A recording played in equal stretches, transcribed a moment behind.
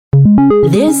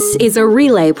This is a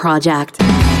relay project.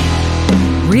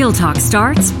 Real Talk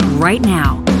starts right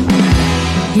now.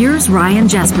 Here's Ryan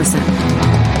Jesperson.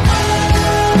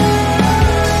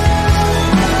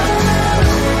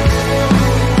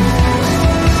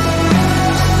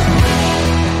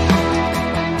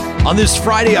 On this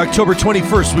Friday, October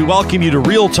 21st, we welcome you to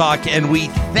Real Talk, and we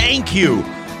thank you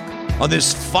on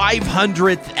this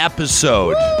 500th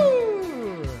episode. Woo!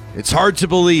 It's hard to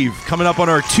believe. Coming up on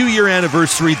our 2-year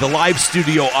anniversary, the live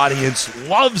studio audience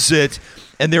loves it,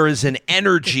 and there is an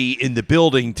energy in the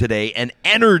building today, an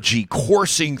energy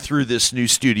coursing through this new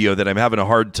studio that I'm having a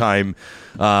hard time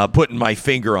putting my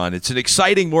finger on. It's an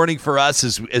exciting morning for us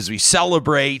as we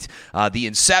celebrate the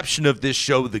inception of this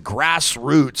show, the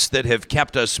grassroots that have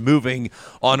kept us moving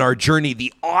on our journey,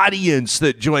 the audience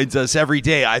that joins us every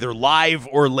day, either live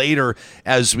or later,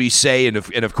 as we say. And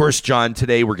of course, John,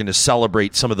 today we're going to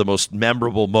celebrate some of the most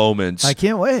memorable moments. I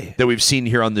can't wait. That we've seen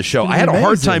here on the show. I had a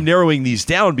hard time narrowing these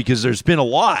down because there's been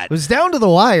a lot. It was down to the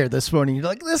wire this morning. You're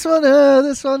like, this one.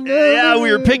 Yeah,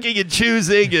 we were picking and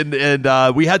choosing,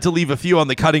 and we had to leave a few on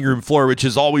the cutting room floor, which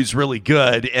is always really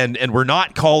good. And we're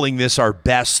not calling this our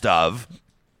best of.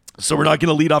 So we're not going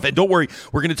to lead off. And don't worry,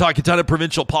 we're going to talk a ton of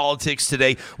provincial politics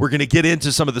today. We're going to get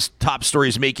into some of the top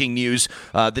stories making news.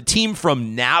 The team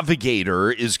from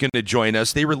Navigator is going to join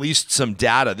us. They released some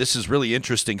data. This is really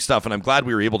interesting stuff, and I'm glad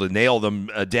we were able to nail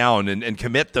them down and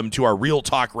commit them to our Real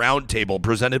Talk Roundtable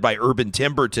presented by Urban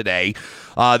Timber today.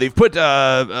 They've put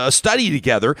a study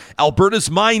together, Alberta's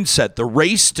Mindset, the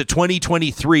race to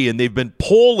 2023, and they've been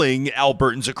polling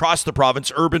Albertans across the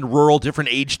province, urban, rural,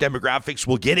 different age demographics.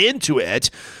 We'll get into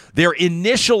it. Their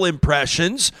initial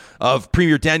impressions of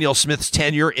Premier Danielle Smith's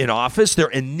tenure in office, their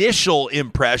initial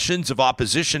impressions of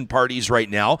opposition parties right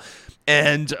now,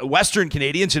 and Western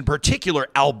Canadians, in particular,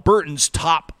 Albertans'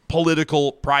 top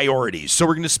political priorities. So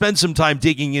we're going to spend some time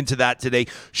digging into that today.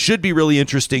 Should be really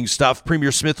interesting stuff.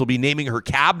 Premier Smith will be naming her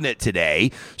cabinet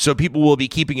today, so people will be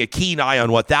keeping a keen eye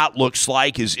on what that looks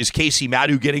like. Is Casey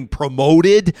Madhu getting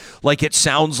promoted, like it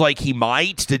sounds like he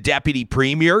might, to Deputy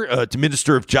Premier, to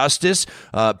Minister of Justice,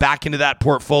 back into that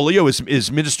portfolio?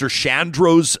 Is Minister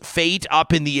Shandro's fate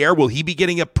up in the air? Will he be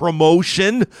getting a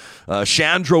promotion?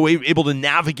 Shandro able to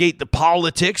navigate the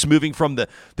politics, moving from the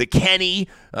Kenny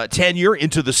tenure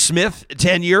into the Smith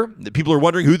tenure. The people are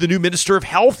wondering who the new Minister of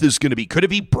Health is going to be. Could it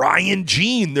be Brian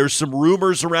Jean? There's some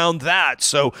rumors around that.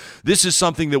 So this is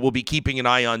something that we'll be keeping an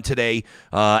eye on today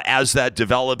as that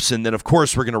develops. And then, of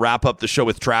course, we're going to wrap up the show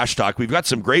with Trash Talk. We've got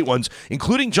some great ones,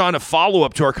 including, John, a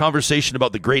follow-up to our conversation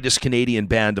about the greatest Canadian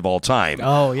band of all time.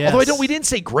 Oh, yes. Although we didn't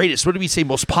say greatest. What did we say?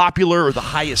 Most popular or the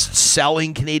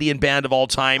highest-selling Canadian band of all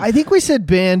time? I think we said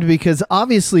band because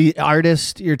obviously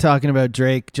artist, you're talking about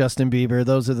Drake, Justin Bieber.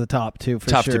 Those are the top two for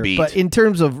Tough sure. to beat. But in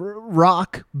terms of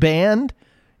rock band,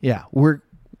 yeah,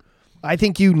 I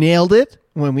think you nailed it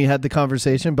when we had the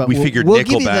conversation, but we'll figured give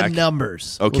Nickelback. you the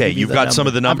numbers. Okay, you've got some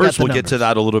of the numbers. We'll get to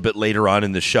that a little bit later on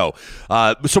in the show.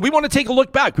 So we want to take a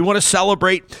look back. We want to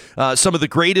celebrate some of the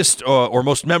greatest or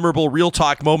most memorable Real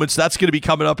Talk moments. That's going to be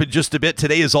coming up in just a bit.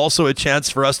 Today is also a chance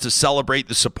for us to celebrate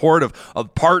the support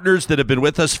of partners that have been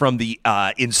with us from the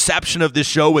inception of this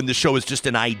show, when the show is just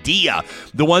an idea.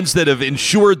 The ones that have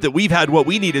ensured that we've had what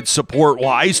we needed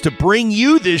support-wise to bring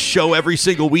you this show every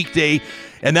single weekday.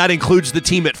 And that includes the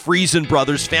team at Friesen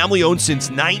Brothers, family-owned since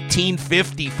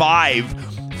 1955.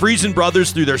 Friesen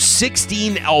Brothers, through their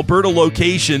 16 Alberta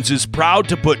locations, is proud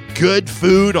to put good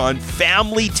food on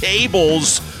family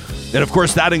tables. And, of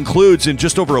course, that includes, in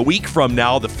just over a week from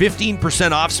now, the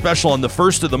 15% off special on the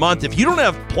first of the month. If you don't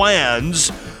have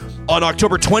plans on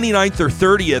October 29th or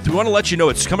 30th, we want to let you know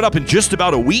it's coming up in just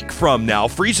about a week from now.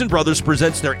 Friesen Brothers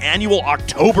presents their annual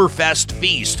Oktoberfest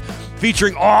feast,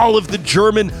 featuring all of the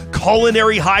German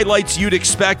culinary highlights you'd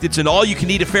expect. It's an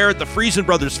all-you-can-eat affair at the Friesen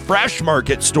Brothers Fresh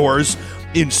Market stores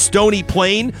in Stony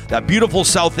Plain, that beautiful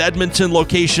South Edmonton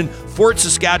location, Fort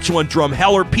Saskatchewan,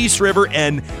 Drumheller, Peace River,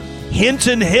 and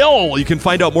Hinton Hill. You can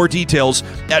find out more details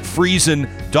at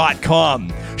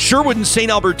friesen.com. Sherwood and St.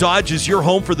 Albert Dodge is your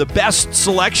home for the best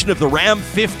selection of the Ram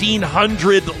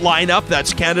 1500 lineup.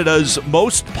 That's Canada's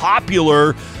most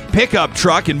popular pickup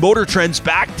truck, and Motor Trend's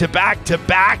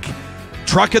back-to-back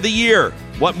Truck of the Year.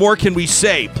 What more can we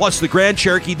say? Plus, the Grand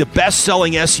Cherokee, the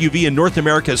best-selling SUV in North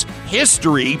America's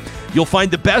history. You'll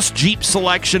find the best Jeep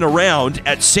selection around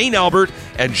at St. Albert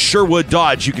and Sherwood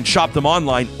Dodge. You can shop them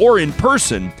online or in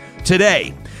person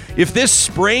today. If this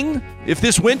spring If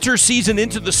this winter season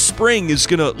into the spring is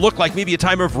going to look like maybe a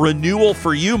time of renewal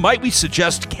for you, might we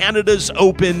suggest Canada's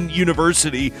Open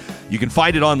University? You can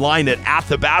find it online at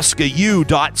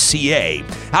athabascau.ca.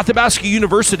 Athabasca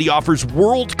University offers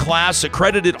world-class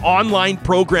accredited online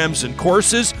programs and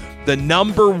courses. The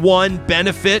number one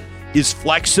benefit is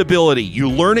flexibility. You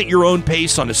learn at your own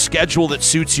pace on a schedule that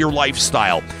suits your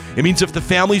lifestyle. It means if the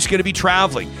family's going to be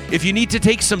traveling, if you need to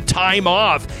take some time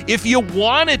off, if you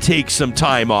want to take some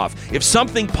time off, if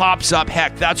something pops up,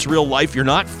 heck, that's real life. You're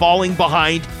not falling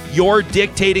behind. You're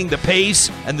dictating the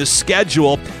pace and the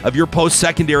schedule of your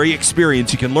post-secondary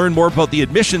experience. You can learn more about the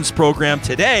admissions program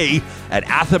today at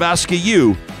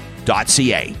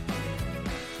athabascau.ca.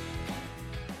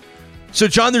 So,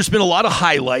 John, there's been a lot of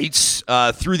highlights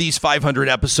through these 500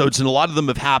 episodes, and a lot of them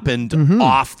have happened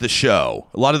off the show.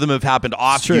 A lot of them have happened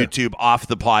off YouTube, off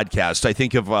the podcast. I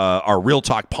think of our Real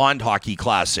Talk Pond Hockey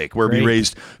Classic, where we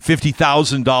raised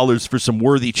 $50,000 for some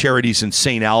worthy charities in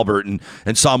St. Albert and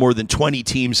saw more than 20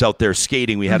 teams out there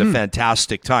skating. We had a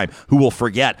fantastic time. Who will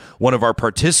forget one of our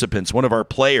participants, one of our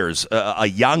players, a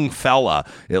young fella,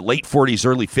 late 40s,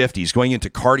 early 50s, going into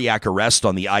cardiac arrest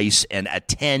on the ice, and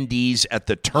attendees at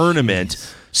the tournament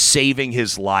saving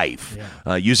his life,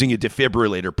 using a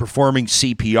defibrillator, performing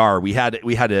CPR. We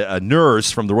had a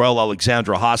nurse from the Royal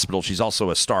Alexandra Hospital. She's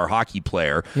also a star hockey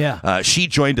player. She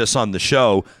joined us on the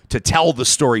show to tell the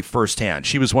story firsthand.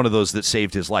 She was one of those that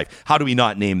saved his life. How do we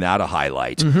not name that a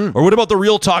highlight? Or what about the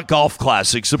Real Talk Golf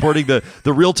Classic, supporting the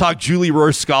Real Talk Julie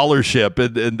Rohr Scholarship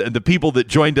and the people that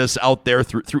joined us out there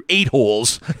through 8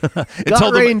 holes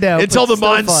until the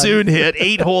monsoon hit.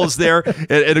 8 holes there.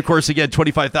 And of course, again,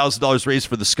 $25,000 raised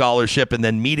for the scholarship, and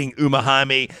then meeting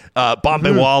Umahami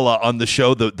Bombewala on the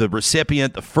show, the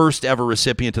recipient, the first ever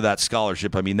recipient of that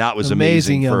scholarship. I mean, that was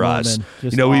amazing for us.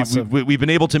 Awesome. We've been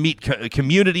able to meet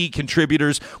community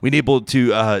contributors. We've been able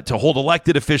to hold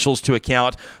elected officials to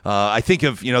account. I think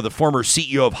of the former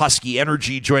CEO of Husky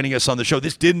Energy joining us on the show.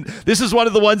 This is one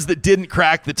of the ones that didn't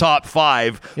crack the top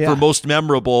 5 for most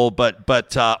memorable,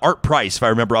 but Art Price, if I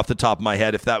remember off the top of my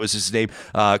head, if that was his name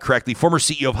correctly, former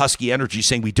CEO of Husky Energy,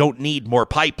 saying we don't need more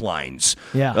pipelines.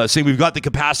 Saying we've got the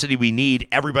capacity we need.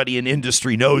 Everybody in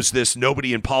industry knows this.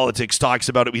 Nobody in politics talks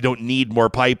about it. We don't need more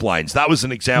pipelines. That was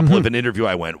an example of an interview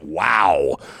I went,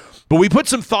 wow. But we put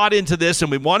some thought into this,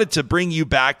 and we wanted to bring you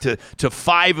back to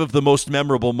 5 of the most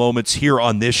memorable moments here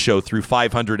on this show through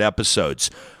 500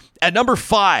 episodes. At number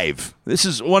 5, this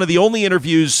is one of the only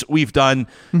interviews we've done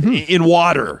in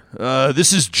water.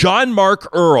 This is John Mark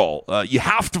Earl. You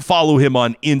have to follow him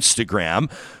on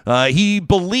Instagram. He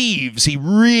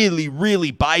really,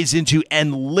 really buys into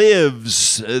and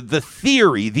lives the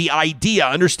theory, the idea,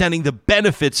 understanding the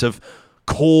benefits of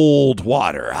cold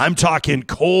water. I'm talking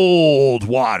cold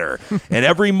water. And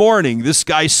every morning, this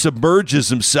guy submerges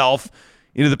himself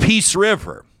into the Peace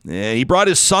River. And he brought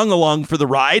his son along for the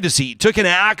ride as he took an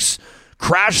axe,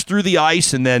 crashed through the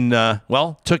ice, and then,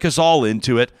 took us all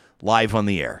into it live on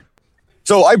the air.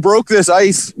 So I broke this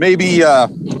ice maybe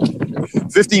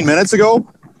 15 minutes ago,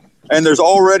 and there's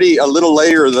already a little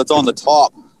layer that's on the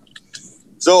top.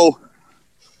 So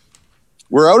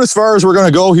we're out as far as we're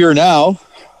going to go here now.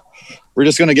 We're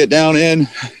just going to get down in.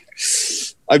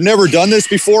 I've never done this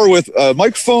before with a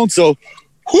microphone, so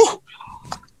whew.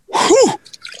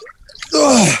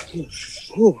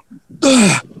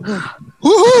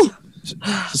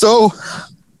 So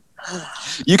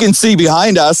you can see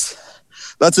behind us,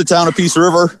 that's the town of Peace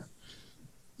River.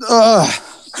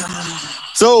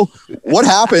 So what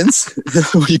happens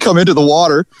when you come into the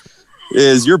water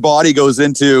is your body goes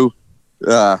into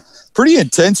pretty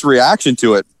intense reaction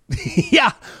to it.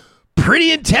 Yeah.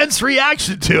 Pretty intense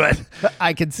reaction to it.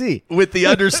 I can see. With the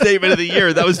understatement of the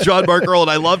year. That was John Mark Earl, and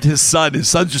I loved his son. His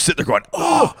son's just sitting there going,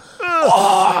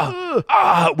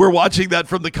 We're watching that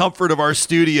from the comfort of our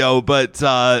studio, but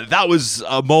that was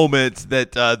a moment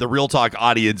that the Real Talk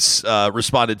audience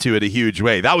responded to in a huge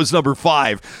way. That was number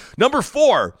 5. Number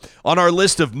 4 on our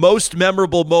list of most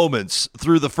memorable moments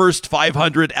through the first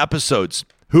 500 episodes.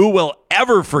 Who will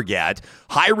ever forget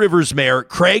High Rivers Mayor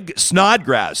Craig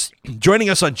Snodgrass joining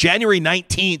us on January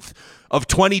 19th of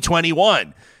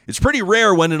 2021. It's pretty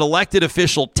rare when an elected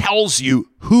official tells you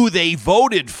who they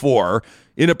voted for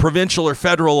in a provincial or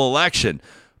federal election.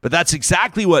 But that's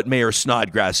exactly what Mayor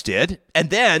Snodgrass did. And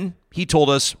then he told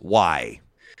us why.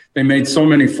 They made so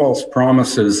many false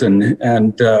promises, and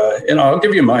I'll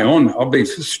give you my own. I'll be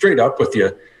straight up with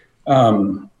you.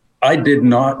 I did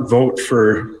not vote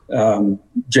for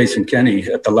Jason Kenney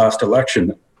at the last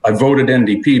election. I voted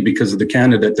NDP because of the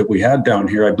candidate that we had down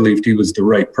here. I believed he was the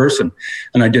right person.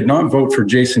 And I did not vote for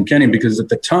Jason Kenney because at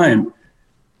the time,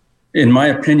 in my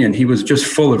opinion, he was just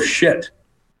full of shit.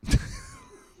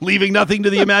 Leaving nothing to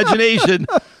the imagination.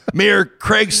 Mayor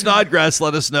Craig Snodgrass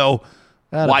let us know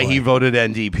why he voted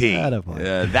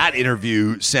NDP. That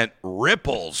interview sent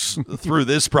ripples through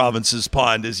this province's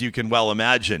pond, as you can well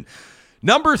imagine.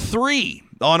 Number 3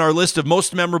 on our list of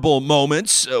most memorable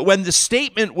moments, when the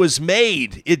statement was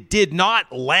made, it did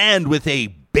not land with a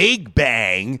big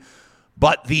bang,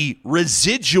 but the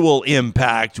residual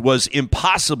impact was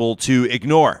impossible to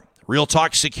ignore. Real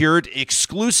Talk secured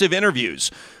exclusive interviews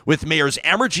with Mayors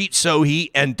Amarjeet Sohi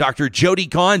and Dr. Jyoti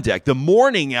Gondek the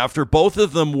morning after both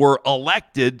of them were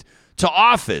elected to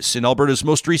office in Alberta's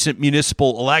most recent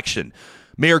municipal election.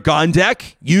 Mayor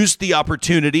Gondek used the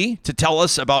opportunity to tell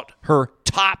us about her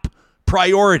top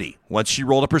priority once she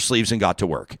rolled up her sleeves and got to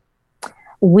work.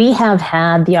 We have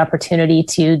had the opportunity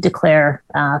to declare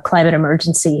climate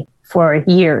emergency for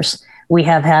years. We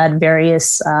have had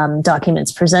various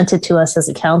documents presented to us as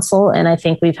a council, and I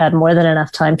think we've had more than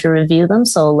enough time to review them.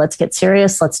 So let's get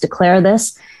serious. Let's declare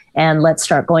this, and let's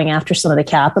start going after some of the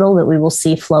capital that we will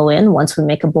see flow in once we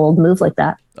make a bold move like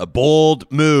that. A bold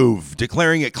move,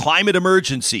 declaring a climate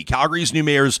emergency, Calgary's new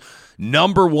mayor's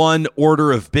number 1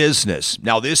 order of business.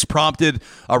 Now, this prompted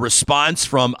a response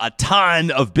from a ton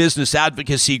of business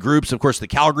advocacy groups. Of course, the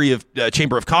Calgary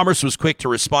Chamber of Commerce was quick to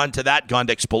respond to that.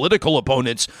 Gondek's political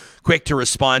opponents quick to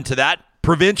respond to that.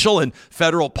 Provincial and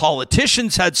federal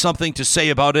politicians had something to say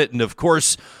about it. And of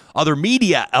course, other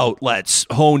media outlets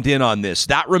honed in on this.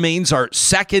 That remains our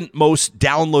second most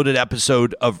downloaded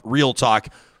episode of Real Talk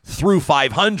through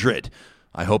 500.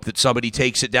 I hope that somebody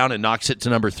takes it down and knocks it to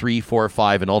number 3, 4,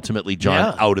 5, and ultimately,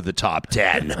 John, out of the top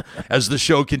 10 as the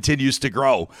show continues to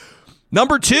grow.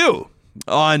 Number 2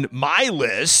 on my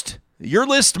list, your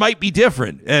list might be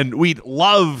different, and we'd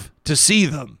love to see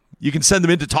them. You can send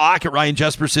them in to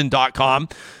talk@ryanjesperson.com.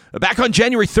 Back on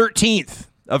January 13th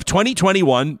of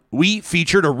 2021, we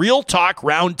featured a Real Talk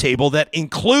roundtable that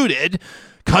included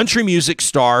country music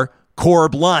star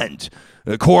Corb Lund.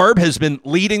 Corb has been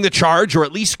leading the charge, or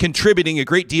at least contributing a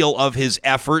great deal of his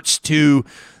efforts to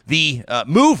the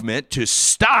movement to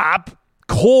stop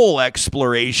coal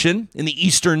exploration in the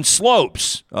eastern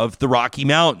slopes of the Rocky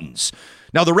Mountains.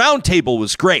 Now, the roundtable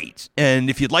was great, and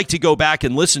if you'd like to go back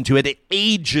and listen to it, it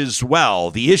ages well.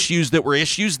 The issues that were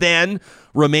issues then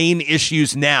remain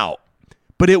issues now.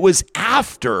 But it was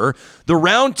after the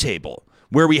roundtable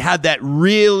where we had that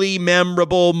really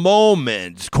memorable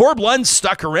moment. Corb Lund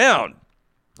stuck around.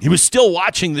 He was still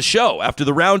watching the show after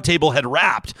the roundtable had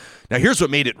wrapped. Now, here's what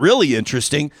made it really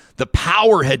interesting. The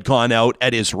power had gone out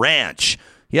at his ranch.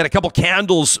 He had a couple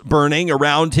candles burning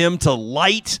around him to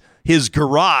light his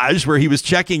garage where he was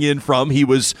checking in from. He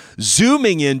was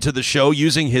zooming into the show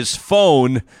using his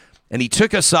phone, and he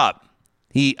took us up.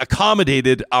 He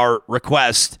accommodated our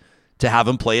request to have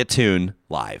him play a tune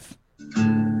live.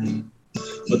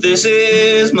 But this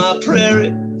is my prairie,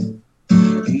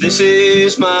 and this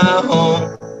is my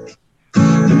home,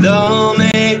 and I'll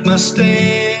make my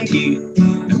stand here,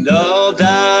 and I'll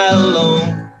die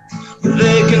alone.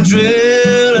 They can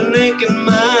drill and they can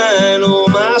mine all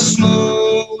my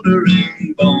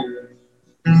smoldering bones.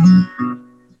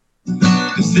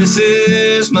 'Cause this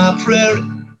is my prairie,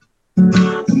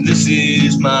 and this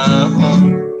is my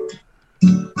home.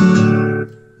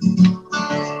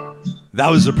 That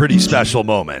was a pretty special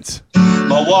moment.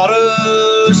 My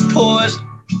water's poison,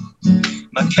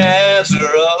 my calves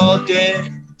are all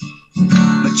dead,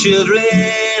 my children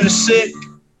are sick,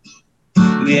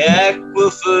 the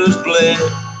aquifer's bled.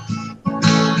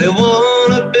 They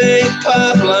want a big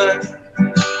pipeline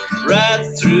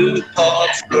right through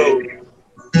Potts Grove.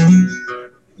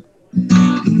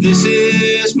 This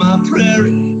is my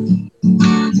prairie,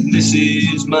 this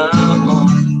is my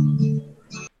home.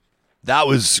 That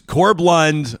was Corb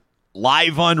Lund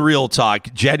live on Real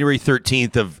Talk, January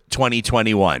 13th of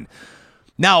 2021.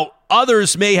 Now,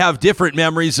 others may have different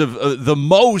memories of the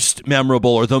most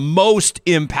memorable or the most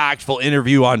impactful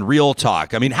interview on Real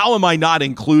Talk. I mean, how am I not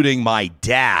including my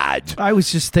dad? I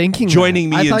was just thinking joining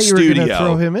me in studio. I thought you were going to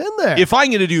throw him in there. If I'm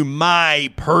going to do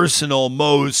my personal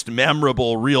most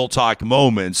memorable Real Talk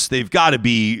moments, they've got to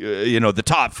be, the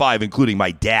top 5, including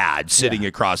my dad sitting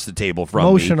across the table from me.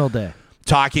 Emotional day.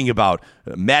 Talking about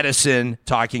medicine,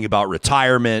 talking about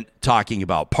retirement, talking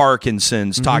about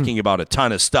Parkinson's, talking about a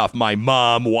ton of stuff. My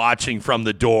mom watching from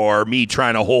the door, me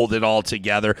trying to hold it all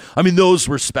together. I mean, those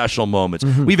were special moments.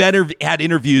 We've had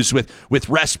interviews with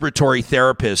respiratory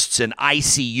therapists and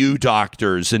ICU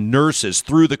doctors and nurses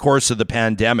through the course of the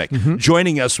pandemic,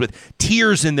 joining us with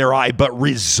tears in their eye, but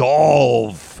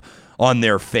resolve on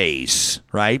their face,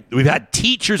 right? We've had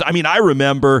teachers. I mean, I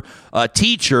remember a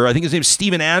teacher, I think his name's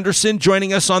Steven Anderson,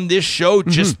 joining us on this show,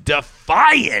 just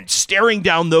defiant, staring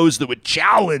down those that would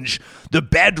challenge the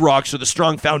bedrocks or the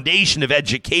strong foundation of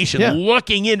education,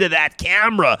 looking into that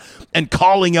camera and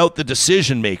calling out the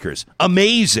decision makers.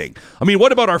 Amazing. I mean,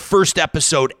 what about our first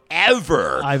episode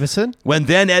ever? Iveson? When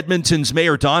then Edmonton's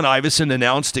Mayor Don Iveson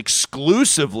announced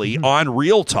exclusively on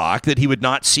Real Talk that he would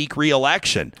not seek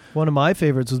re-election. One of my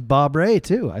favorites was Bob Ray,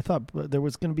 too. I thought there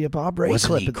was going to be a Bob Ray Wasn't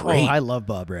clip. he great? Oh, I love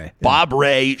Bob Ray. Yeah. Bob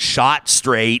Ray shot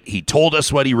straight. He told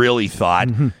us what he really thought.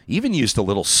 Even used a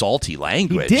little salty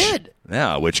language. He did.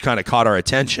 Yeah, which kind of caught our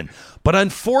attention. But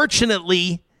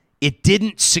unfortunately, it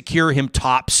didn't secure him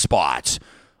top spots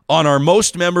on our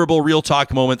most memorable Real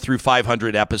Talk moment through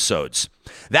 500 episodes.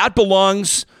 That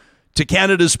belongs to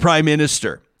Canada's Prime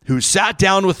Minister, who sat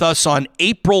down with us on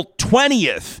April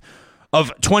 20th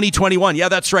of 2021. Yeah,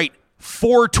 that's right,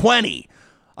 420.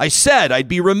 I said I'd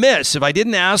be remiss if I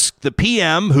didn't ask the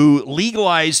PM who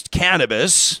legalized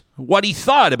cannabis what he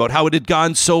thought about how it had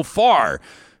gone so far,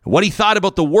 what he thought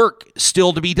about the work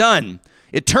still to be done.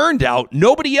 It turned out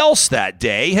nobody else that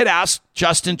day had asked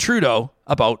Justin Trudeau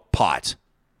about pot.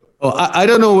 Well, I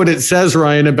don't know what it says,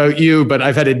 Ryan, about you, but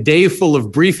I've had a day full of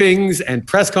briefings and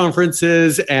press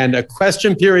conferences and a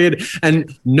question period,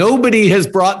 and nobody has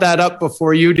brought that up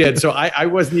before you did. So I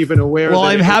wasn't even aware. Well,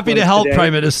 I'm happy to help, today.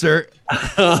 Prime Minister.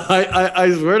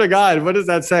 I swear to God, what does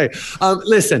that say?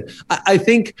 Listen, I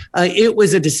think it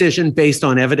was a decision based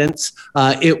on evidence.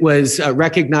 It was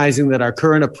recognizing that our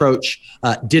current approach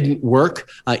didn't work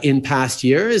in past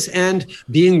years and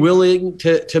being willing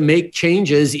to make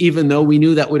changes, even though we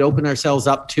knew that would open ourselves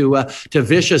up to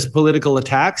vicious political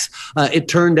attacks. It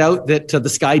turned out that the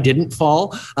sky didn't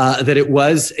fall, that it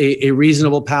was a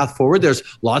reasonable path forward. There's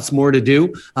lots more to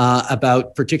do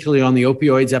about, particularly on the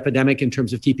opioids epidemic, in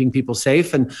terms of keeping people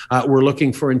safe. And we're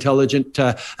looking for intelligent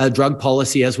drug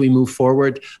policy as we move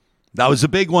forward. That was a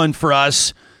big one for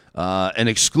us, an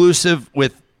exclusive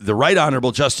with the Right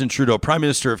Honorable Justin Trudeau, Prime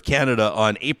Minister of Canada,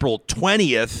 on April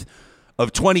 20th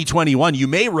of 2021. You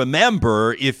may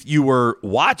remember, if you were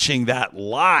watching that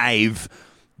live,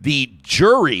 the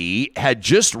jury had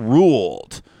just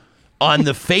ruled on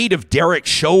the fate of Derek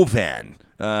Chauvin,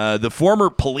 the former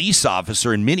police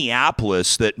officer in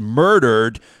Minneapolis that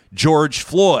murdered George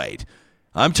Floyd.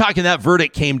 I'm talking that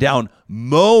verdict came down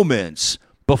moments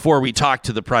before we talked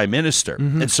to the Prime Minister.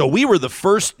 And so we were the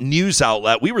first news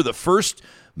outlet, we were the first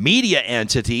media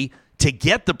entity to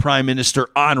get the Prime Minister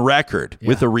on record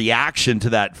with a reaction to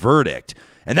that verdict.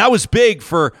 And that was big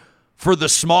for the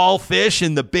small fish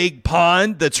in the big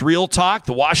pond that's Real Talk.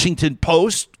 The Washington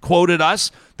Post quoted us,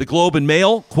 the Globe and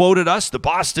Mail quoted us, the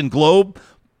Boston Globe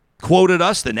quoted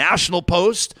us, the National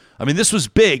Post. I mean, this was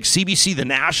big. CBC, The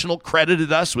National,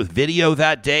 credited us with video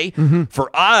that day. For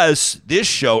us, this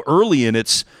show, early in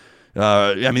its, we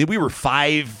were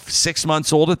 5-6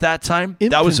 months old at that time. Infancy.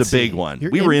 That was a big one.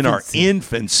 We were in our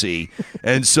infancy.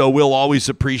 And so we'll always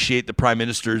appreciate the Prime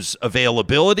Minister's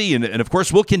availability. And of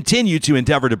course, we'll continue to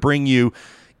endeavor to bring you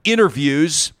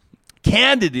interviews,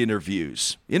 candid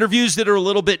interviews that are a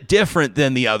little bit different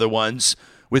than the other ones,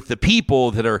 with the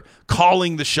people that are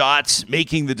calling the shots,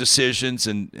 making the decisions,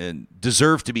 and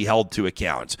deserve to be held to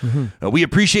account. We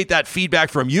appreciate that feedback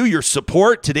from you, your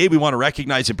support. Today, we want to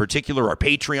recognize in particular our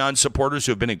Patreon supporters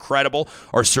who have been incredible,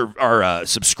 our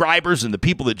subscribers and the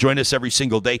people that join us every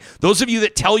single day. Those of you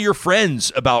that tell your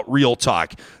friends about Real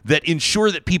Talk, that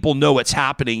ensure that people know what's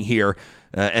happening here.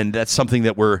 And that's something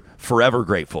that we're forever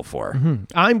grateful for.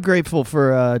 I'm grateful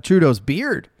for Trudeau's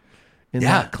beard in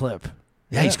that clip.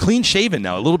 Yeah, he's clean shaven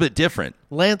now, a little bit different.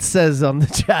 Lance says on the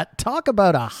chat, talk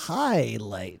about a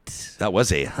highlight. That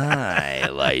was a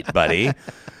highlight, buddy.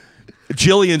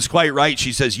 Jillian's quite right.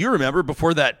 She says, you remember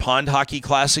before that Pond Hockey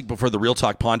Classic, before the Real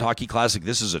Talk Pond Hockey Classic,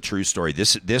 this is a true story.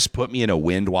 This put me in a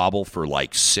wind wobble for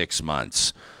like 6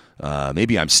 months.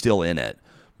 Maybe I'm still in it.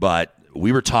 But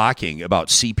we were talking about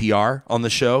CPR on the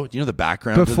show. Do you know the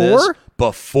background to this?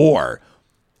 Before.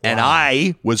 And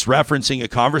I was referencing a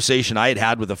conversation I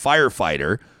had with a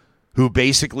firefighter who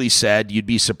basically said you'd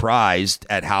be surprised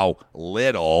at how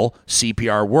little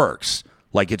CPR works.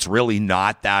 Like, it's really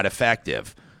not that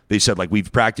effective. They said, like,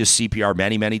 we've practiced CPR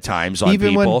many, many times on even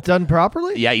people. Even when done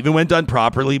properly? Yeah, even when done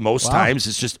properly. Most times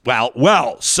it's just,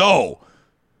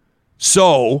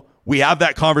 so we have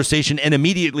that conversation, and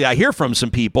immediately I hear from some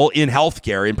people in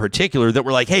healthcare in particular that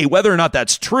were like, hey, whether or not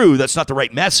that's true, that's not the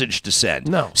right message to send.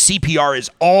 No. CPR is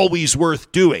always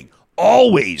worth doing.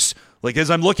 Always Like,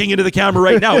 as I'm looking into the camera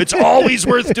right now, it's always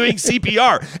worth doing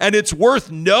CPR, and it's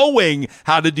worth knowing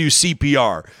how to do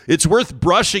CPR. It's worth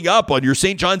brushing up on your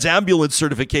St. John's ambulance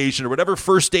certification or whatever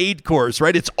first aid course,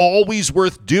 right? It's always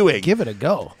worth doing. Give it a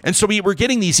go. And so we're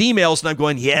getting these emails, and I'm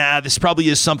going, yeah, this probably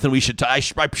is something we should, I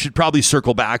should probably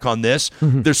circle back on this.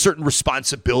 Mm-hmm. There's certain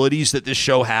responsibilities that this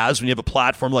show has. When you have a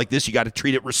platform like this, you got to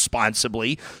treat it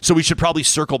responsibly. So we should probably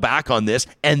circle back on this.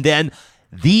 And then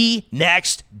the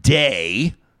next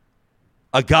day,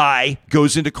 a guy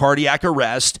goes into cardiac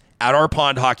arrest at our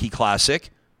Pond Hockey Classic,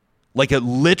 like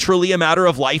literally a matter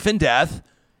of life and death,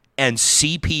 and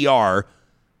CPR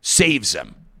saves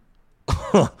him.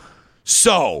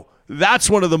 So that's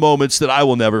one of the moments that I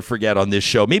will never forget on this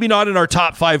show. Maybe not in our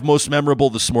top 5 most memorable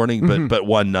this morning, but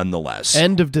one nonetheless.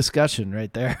 End of discussion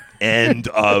right there. End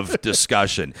of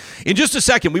discussion. In just a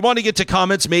second, we want to get to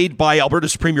comments made by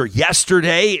Alberta's Premier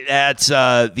yesterday at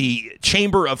the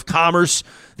Chamber of Commerce,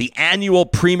 the annual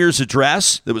Premier's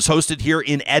Address that was hosted here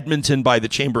in Edmonton by the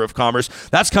Chamber of Commerce.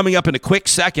 That's coming up in a quick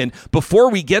second.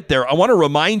 Before we get there, I want to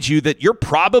remind you that you're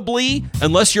probably,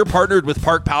 unless you're partnered with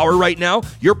Park Power right now,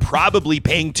 you're probably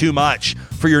paying too much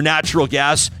for your natural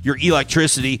gas, your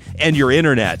electricity, and your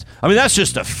internet. I mean, that's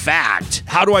just a fact.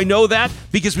 How do I know that?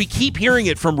 Because we keep hearing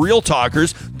it from Real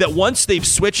Talkers that once they've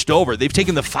switched over, they've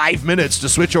taken the 5 minutes to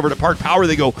switch over to Park Power,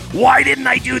 they go, why didn't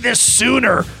I do this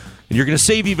sooner? And you're going to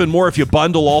save even more if you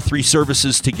bundle all 3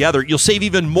 services together. You'll save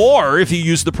even more if you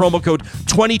use the promo code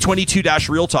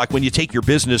 2022-RealTalk when you take your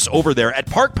business over there at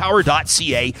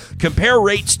parkpower.ca. Compare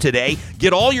rates today.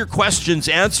 Get all your questions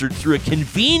answered through a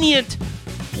convenient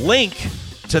link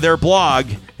to their blog.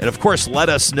 And, of course, let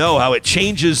us know how it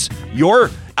changes your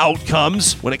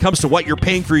outcomes when it comes to what you're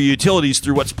paying for your utilities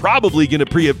through what's probably going to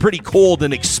be a pretty cold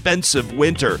and expensive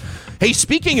winter. Hey,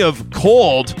 speaking of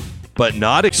cold but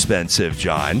not expensive,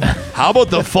 John, how about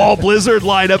the fall blizzard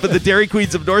lineup at the Dairy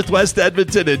Queens of Northwest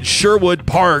Edmonton and Sherwood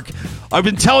Park? I've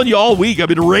been telling you all week, I've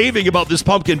been raving about this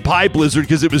pumpkin pie blizzard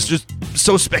because it was just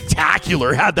so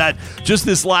spectacular. Had that just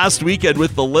this last weekend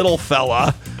with the little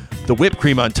fella. The whipped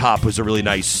cream on top was a really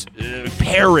nice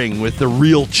pairing with the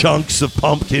real chunks of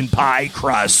pumpkin pie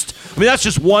crust. I mean, that's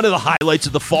just one of the highlights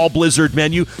of the fall blizzard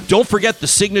menu. Don't forget the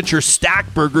signature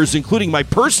stack burgers, including my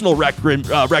personal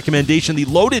recommendation, the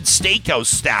loaded steakhouse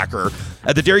stacker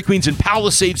at the Dairy Queens in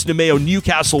Palisades, Nemeo,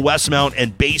 Newcastle, Westmount,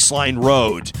 and Baseline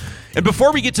Road. And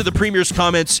before we get to the Premier's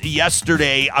comments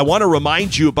yesterday, I want to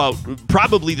remind you about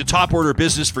probably the top order of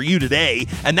business for you today,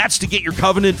 and that's to get your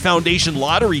Covenant Foundation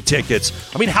lottery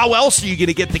tickets. I mean, how else are you going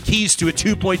to get the keys to a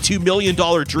 $2.2 million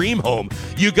dream home?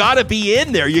 You got to be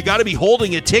in there. You got to be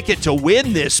holding a ticket to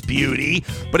win this beauty.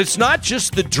 But it's not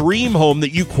just the dream home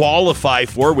that you qualify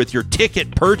for with your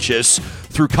ticket purchase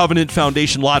through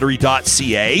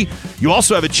covenantfoundationlottery.ca. You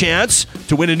also have a chance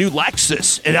to win a new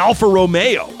Lexus, an Alfa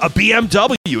Romeo, a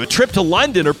BMW, a trip to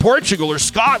London or Portugal or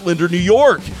Scotland or New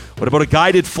York. What about a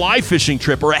guided fly fishing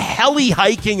trip or a heli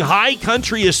hiking high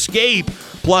country escape?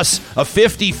 Plus a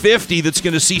 50-50 that's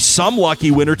going to see some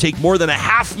lucky winner take more than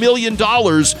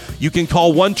 $500,000. You can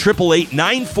call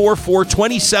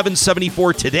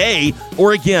 1-888-944-2774 today,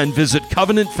 or again, visit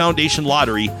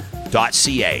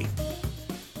covenantfoundationlottery.ca.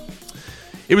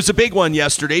 It was a big one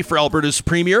yesterday for Alberta's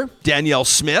Premier, Danielle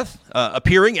Smith,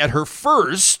 appearing at her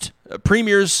first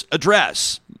Premier's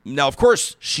Address. Now, of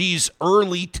course, she's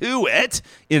early to it,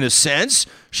 in a sense.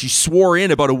 She swore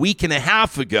in about a week and a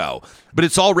half ago, but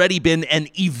it's already been an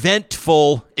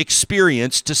eventful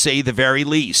experience, to say the very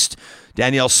least.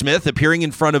 Danielle Smith appearing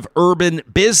in front of urban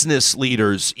business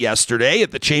leaders yesterday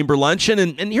at the Chamber Luncheon,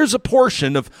 and here's a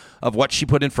portion of what she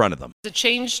put in front of them. The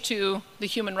change to the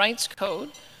Human Rights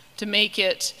Code to make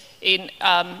it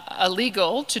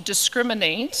illegal to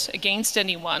discriminate against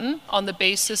anyone on the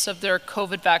basis of their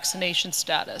COVID vaccination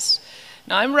status.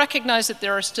 Now, I recognize that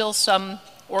there are still some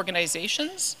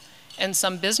organizations and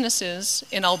some businesses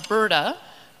in Alberta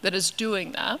that is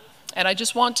doing that, and I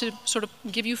just want to sort of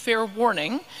give you fair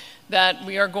warning that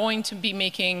we are going to be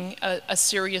making a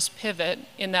serious pivot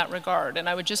in that regard. And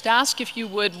I would just ask if you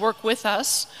would work with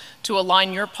us to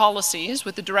align your policies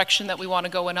with the direction that we want to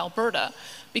go in Alberta,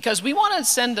 because we want to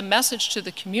send a message to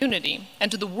the community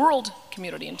and to the world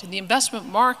community and to the investment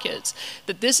markets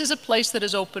that this is a place that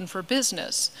is open for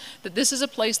business, that this is a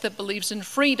place that believes in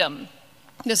freedom.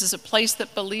 This is a place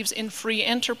that believes in free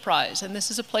enterprise, and this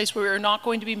is a place where we're not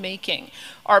going to be making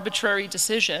arbitrary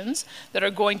decisions that are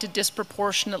going to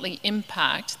disproportionately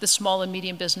impact the small and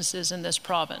medium businesses in this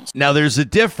province. Now, there's a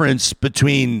difference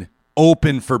between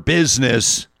open for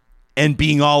business and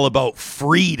being all about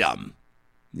freedom.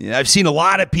 Yeah, I've seen a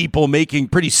lot of people making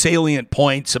pretty salient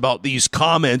points about these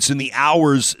comments in the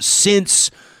hours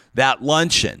since that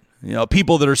luncheon. You know,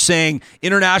 people that are saying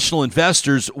international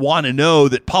investors want to know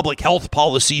that public health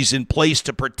policies in place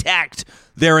to protect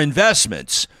their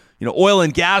investments. You know, oil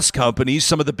and gas companies,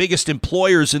 some of the biggest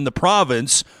employers in the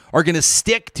province, are going to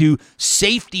stick to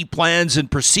safety plans and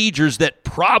procedures that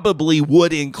probably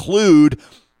would include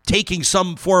taking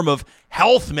some form of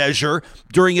health measure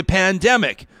during a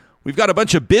pandemic. We've got a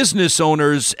bunch of business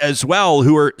owners as well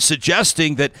who are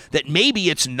suggesting that maybe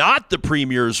it's not the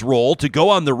Premier's role to go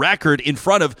on the record in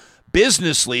front of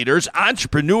business leaders,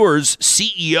 entrepreneurs,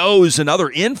 CEOs, and other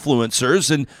influencers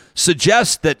and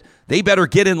suggest that they better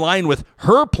get in line with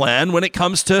her plan when it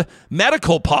comes to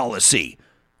medical policy.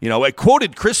 You know, I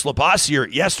quoted Chris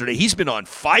Labossiere yesterday. He's been on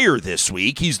fire this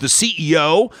week. He's the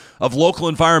CEO of Local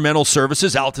Environmental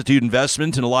Services, Altitude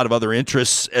Investment, and a lot of other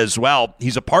interests as well.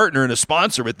 He's a partner and a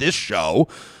sponsor with this show.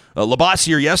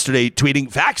 Labossiere yesterday tweeting,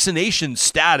 vaccination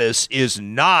status is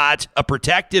not a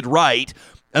protected right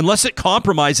unless it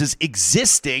compromises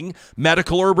existing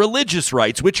medical or religious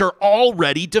rights, which are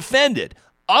already defended.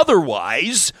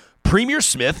 Otherwise, Premier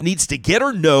Smith needs to get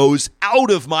her nose out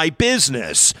of my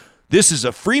business. This is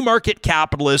a free market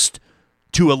capitalist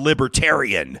to a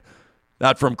libertarian.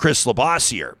 That from Chris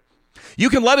Labossiere. You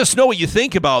can let us know what you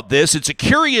think about this. It's a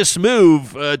curious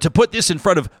move to put this in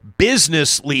front of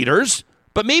business leaders,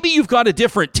 but maybe you've got a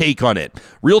different take on it.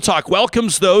 Real Talk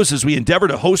welcomes those as we endeavor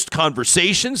to host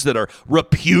conversations that are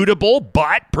reputable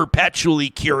but perpetually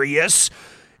curious.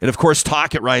 And of course,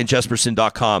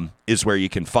 talk@ryanjesperson.com is where you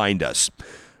can find us.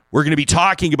 We're going to be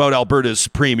talking about Alberta's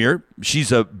Premier.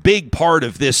 She's a big part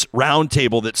of this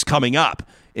roundtable that's coming up.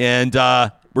 And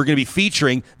we're going to be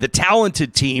featuring the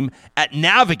talented team at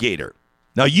Navigator.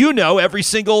 Now, you know, every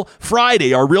single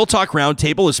Friday, our Real Talk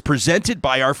Roundtable is presented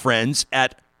by our friends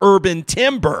at Urban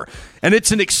Timber. And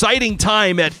it's an exciting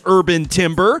time at Urban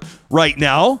Timber right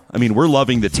now. I mean, we're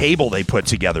loving the table they put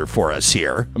together for us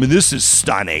here. I mean, this is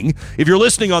stunning. If you're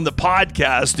listening on the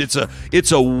podcast,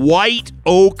 it's a white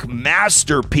oak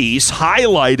masterpiece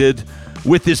highlighted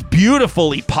with this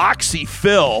beautiful epoxy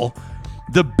fill.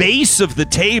 The base of the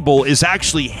table is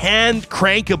actually hand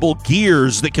crankable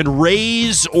gears that can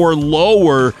raise or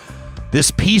lower this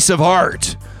piece of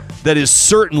art. That is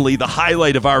certainly the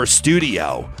highlight of our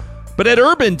studio. But at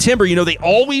Urban Timber, you know, they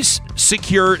always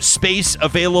secure space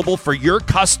available for your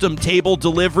custom table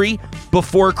delivery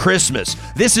before Christmas.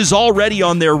 This is already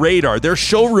on their radar. Their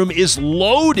showroom is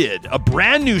loaded. A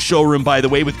brand new showroom, by the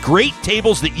way, with great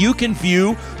tables that you can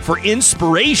view for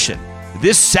inspiration.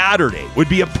 This Saturday would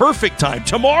be a perfect time,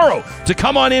 tomorrow, to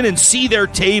come on in and see their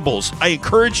tables. I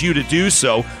encourage you to do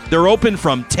so. They're open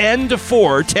from 10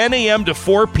 a.m. to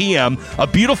 4 p.m., a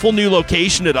beautiful new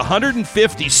location at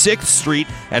 156th Street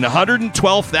and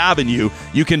 112th Avenue.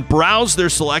 You can browse their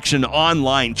selection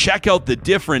online. Check out the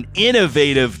different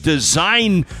innovative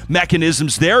design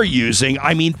mechanisms they're using.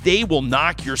 I mean, they will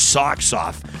knock your socks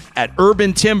off at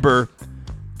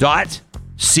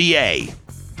urbantimber.ca.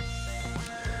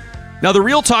 Now, the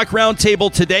Real Talk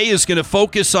Roundtable today is going to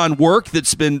focus on work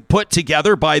that's been put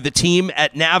together by the team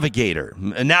at Navigator.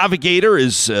 Navigator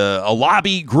is a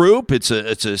lobby group. It's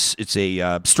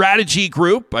a strategy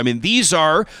group. I mean, these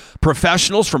are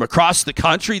professionals from across the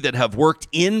country that have worked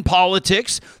in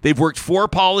politics. They've worked for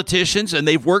politicians, and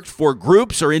they've worked for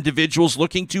groups or individuals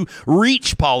looking to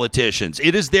reach politicians.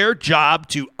 It is their job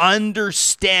to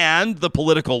understand the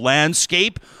political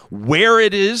landscape, where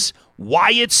it is,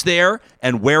 why it's there,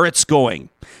 and where it's going.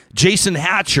 Jason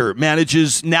Hatcher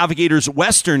manages Navigator's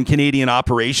Western Canadian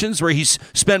operations, where he's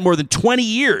spent more than 20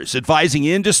 years advising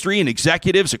industry and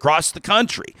executives across the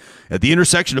country at the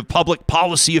intersection of public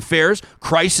policy affairs,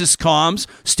 crisis comms,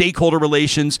 stakeholder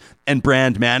relations, and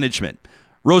brand management.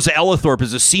 Rosa Ellithorpe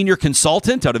is a senior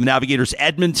consultant out of Navigator's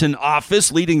Edmonton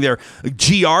office, leading their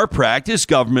GR practice,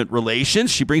 government relations.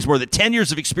 She brings more than 10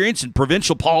 years of experience in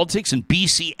provincial politics in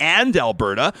BC and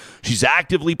Alberta. She's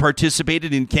actively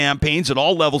participated in campaigns at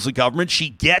all levels of government. She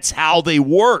gets how they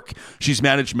work. She's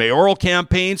managed mayoral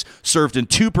campaigns, served in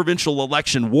 2 provincial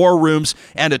election war rooms,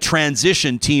 and a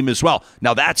transition team as well.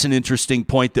 Now, that's an interesting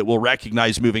point that we'll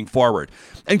recognize moving forward.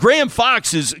 And Graham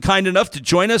Fox is kind enough to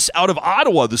join us out of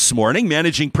Ottawa this morning,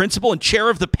 managing principal and chair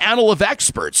of the panel of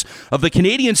experts of the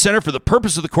Canadian Centre for the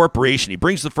Purpose of the Corporation. He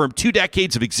brings the firm 2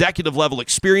 decades of executive level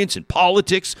experience in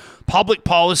politics, public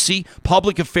policy,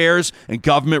 public affairs, and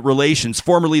government relations,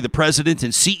 formerly the president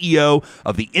and CEO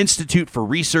of the Institute for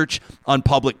Research on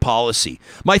Public Policy.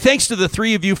 My thanks to the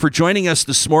three of you for joining us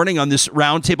this morning on this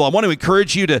roundtable. I want to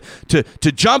encourage you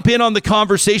to jump in on the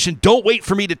conversation. Don't wait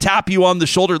for me to tap you on the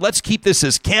shoulder. Let's keep this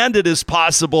as candid as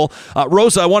possible.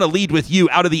 Rosa, I want to lead with you.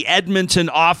 Out of the Edmonton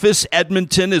office,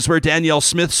 Edmonton is where Danielle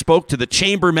Smith spoke to the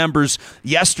chamber members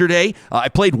yesterday. I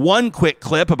played one quick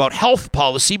clip about health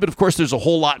policy, but of course there's a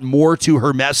whole lot more to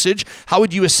her message. How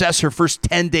would you assess her first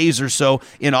 10 days or so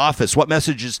in office? What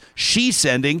message is she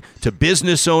sending to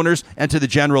business owners and to the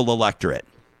general electorate?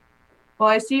 Well,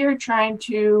 I see her trying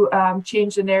to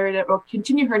change the narrative or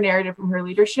continue her narrative from her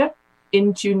leadership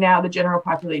into now the general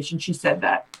population. She said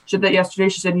that. She said that yesterday.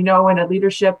 She said, in a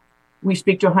leadership, we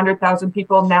speak to 100,000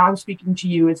 people. Now I'm speaking to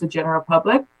you as the general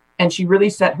public. And she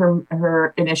really set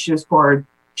her initiatives forward,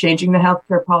 changing the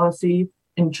healthcare policy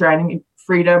and trying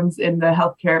freedoms in the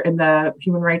healthcare, in the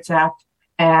Human Rights Act,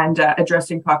 and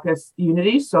addressing caucus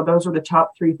unity. So those are the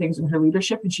top three things in her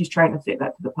leadership, and she's trying to say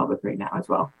that to the public right now as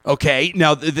well. Okay.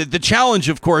 Now, the challenge,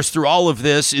 of course, through all of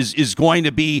this is going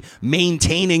to be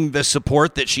maintaining the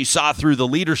support that she saw through the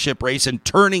leadership race and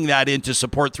turning that into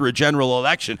support through a general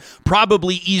election.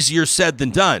 Probably easier said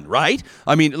than done, right?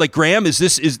 I mean, like, Graham,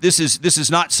 this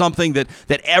is not something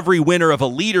that every winner of a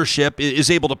leadership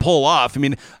is able to pull off. I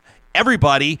mean,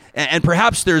 everybody, and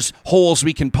perhaps there's holes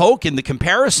we can poke in the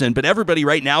comparison, but everybody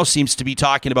right now seems to be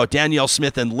talking about Danielle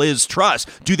Smith and Liz Truss.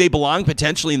 Do they belong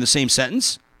potentially in the same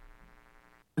sentence?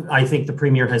 I think the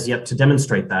premier has yet to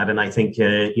demonstrate that. And I think,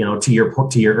 to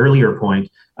your earlier point,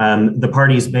 the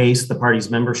party's base, the party's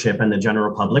membership, and the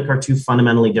general public are two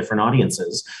fundamentally different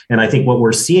audiences. And I think what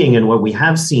we're seeing and what we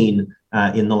have seen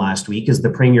in the last week is the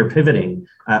premier pivoting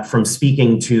from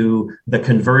speaking to the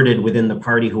converted within the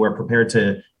party who are prepared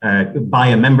to buy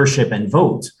a membership and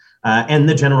vote, and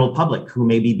the general public who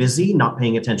may be busy, not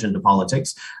paying attention to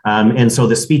politics. And so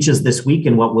the speeches this week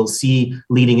and what we'll see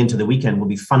leading into the weekend will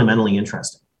be fundamentally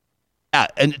interesting. Yeah,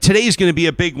 and today is going to be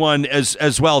a big one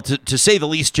as well, to say the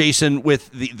least, Jason, with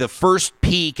the first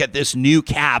peek at this new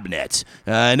cabinet.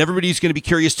 And everybody's going to be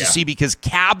curious to see, because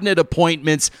cabinet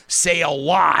appointments say a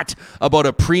lot about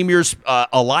a premier's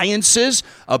alliances,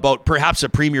 about perhaps a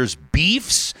premier's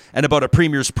beefs, and about a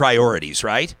premier's priorities,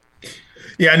 right?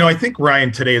 Yeah, no, I think,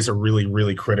 Ryan, today is a really,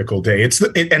 really critical day.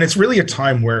 And it's really a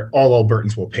time where all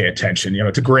Albertans will pay attention.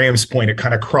 To Graham's point, it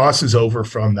kind of crosses over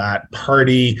from that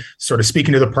party, sort of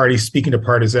speaking to the party, speaking to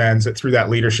partisans, through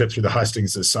that leadership, through the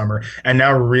hustings this summer, and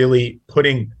now really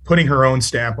putting her own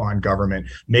stamp on government,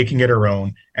 making it her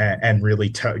own, and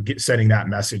really sending that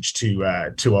message to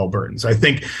Albertans. I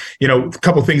think, a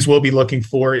couple of things we'll be looking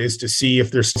for is to see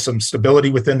if there's some stability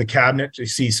within the cabinet, to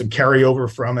see some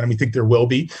carryover from, and we think there will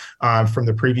be, from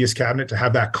the previous cabinet, to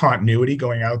have that continuity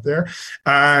going out there,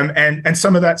 and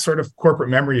some of that sort of corporate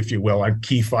memory, if you will, on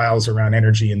key files around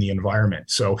energy and the environment.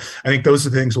 So I think those are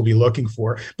the things we'll be looking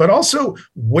for, but also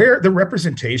where the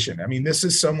representation. I mean, this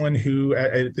is someone who,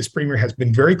 this premier has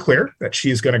been very clear that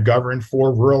she is going to govern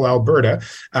for rural Alberta.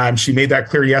 She made that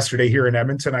clear yesterday here in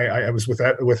Edmonton. I was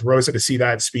with Rosa to see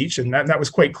that speech, and that was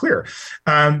quite clear.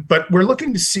 But we're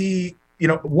looking to see,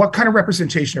 what kind of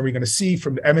representation are we going to see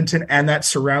from Edmonton and that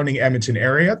surrounding Edmonton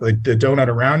area, the donut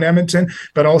around Edmonton,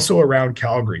 but also around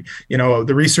Calgary.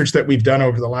 The research that we've done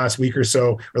over the last week or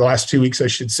so, or the last 2 weeks, I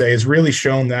should say, has really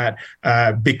shown that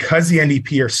because the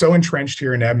NDP are so entrenched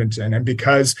here in Edmonton, and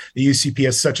because the UCP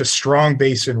has such a strong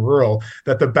base in rural,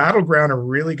 that the battleground are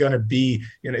really going to be,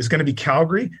 is going to be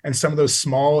Calgary and some of those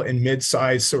small and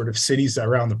mid-sized sort of cities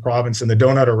around the province and the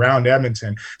donut around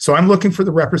Edmonton. So I'm looking for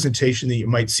the representation that you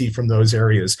might see from those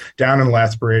areas down in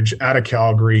Lethbridge, out of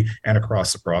Calgary, and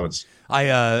across the province.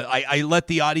 I let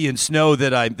the audience know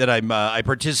that I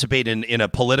participate in a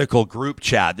political group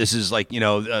chat. This is like,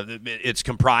 it's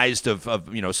comprised of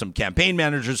some campaign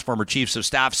managers, former chiefs of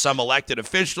staff, some elected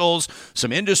officials,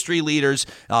 some industry leaders,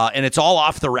 and it's all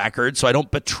off the record, so I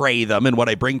don't betray them in what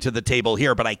I bring to the table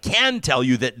here. But I can tell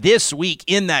you that this week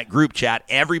in that group chat,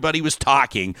 everybody was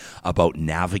talking about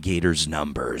Navigator's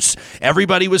numbers.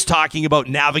 Everybody was talking about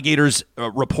Navigator's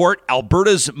report,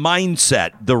 Alberta's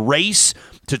mindset, the race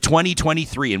to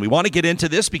 2023. And we want to get into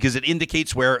this because it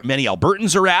indicates where many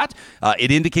Albertans are at.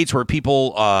 It indicates where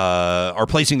people are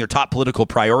placing their top political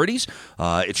priorities.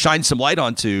 It shines some light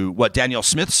onto what Danielle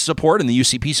Smith's support and the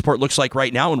UCP support looks like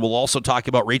right now. And we'll also talk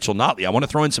about Rachel Notley. I want to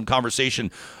throw in some conversation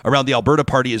around the Alberta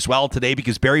Party as well today,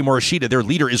 because Barry Morishita, their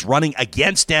leader, is running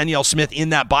against Danielle Smith in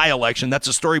that by-election. That's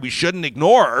a story we shouldn't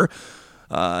ignore.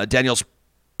 Danielle's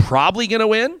probably going to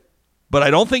win, but I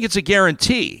don't think it's a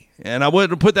guarantee. And I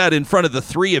wouldn't put that in front of the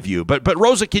three of you. But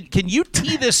Rosa, can you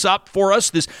tee this up for us,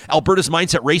 this Alberta's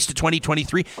Mindset Race to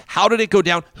 2023? How did it go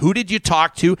down? Who did you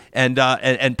talk to?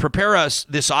 And prepare us,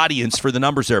 this audience, for the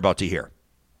numbers they're about to hear.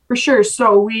 For sure.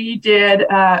 So we did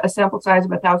a sample size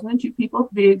of 1,002 people,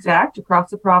 to be exact,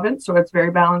 across the province. So it's very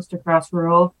balanced across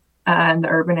rural and the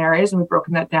urban areas. And we've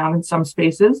broken that down in some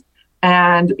spaces.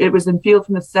 And it was in field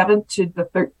from the 7th to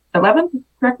the 11th.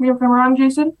 Correct me if I'm wrong,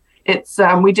 Jason.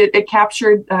 It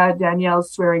captured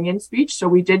Danielle's swearing in speech. So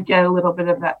we did get a little bit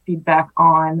of that feedback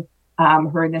on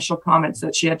her initial comments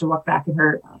that she had to look back in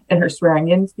her swearing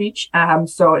in speech.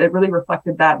 So it really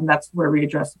reflected that. And that's where we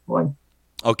addressed the polling.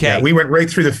 Okay. Yeah, we went right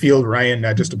through the field, Ryan,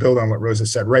 just to build on what Rosa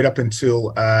said, right up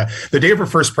until the day of her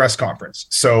first press conference.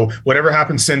 So whatever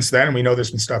happened since then, and we know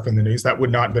there's been stuff in the news, that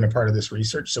would not have been a part of this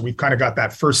research. So we've kind of got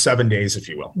that first 7 days, if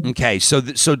you will. Okay. So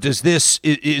does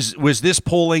was this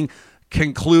polling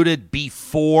concluded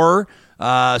before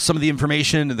some of the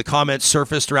information and the comments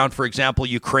surfaced around, for example,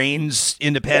 Ukraine's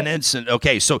independence? And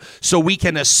okay, so we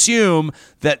can assume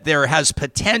that there has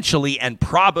potentially and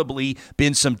probably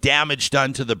been some damage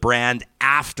done to the brand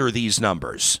after these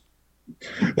numbers.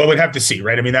 Well, we'd have to see,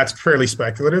 right? I mean, that's fairly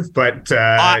speculative, but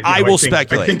I will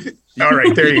speculate. All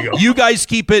right, there you go. You guys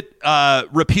keep it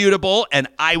reputable, and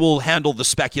I will handle the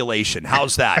speculation.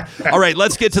 How's that? All right,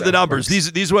 let's get to the numbers.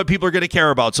 These are what people are going to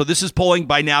care about. So this is polling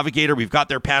by Navigator. We've got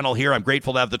their panel here. I'm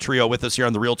grateful to have the trio with us here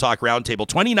on the Real Talk Roundtable.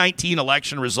 2019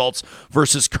 election results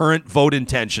versus current vote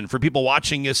intention. For people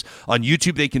watching this on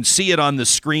YouTube, they can see it on the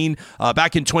screen.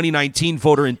 Back in 2019,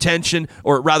 voter intention,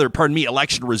 or rather, pardon me,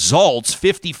 election results,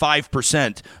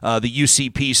 55%. The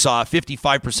UCP saw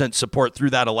 55% support through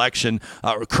that election.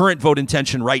 Current vote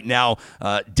intention right now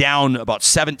down about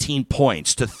 17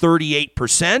 points to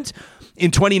 38%.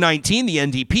 In 2019, the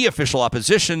NDP, official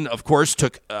opposition, of course,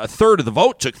 took a third of the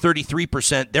vote, took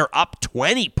 33%. They're up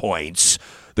 20 points.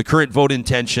 The current vote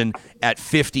intention at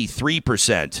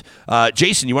 53%.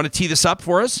 Jason, you want to tee this up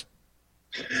for us?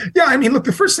 Yeah, I mean, look,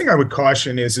 the first thing I would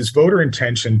caution is voter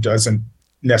intention doesn't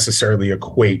necessarily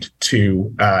equate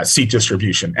to seat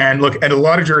distribution. And look, at a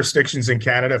lot of jurisdictions in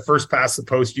Canada, first past the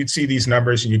post, you'd see these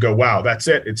numbers and you go, wow, that's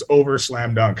it. It's over,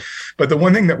 slam dunk. But the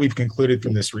one thing that we've concluded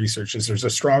from this research is there's a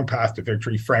strong path to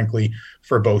victory, frankly,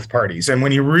 for both parties. And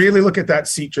when you really look at that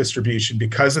seat distribution,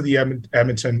 because of the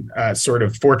Edmonton sort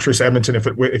of fortress Edmonton,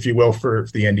 if you will, for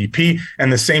the NDP,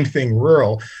 and the same thing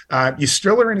rural, you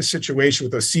still are in a situation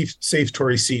with those safe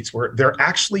Tory seats where they're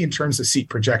actually, in terms of seat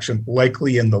projection,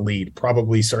 likely in the lead,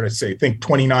 probably sort of say, think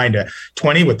 29 to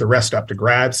 20 with the rest up to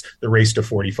grabs, the race to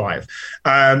 45.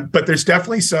 But there's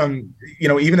definitely some,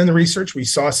 even in the research, we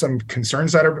saw some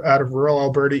concerns out of rural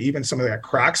Alberta, even some of that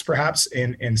cracks perhaps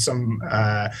in some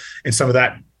of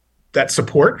that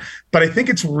support. But I think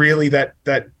it's really that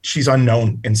she's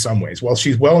unknown in some ways. While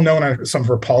she's well known on some of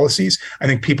her policies, I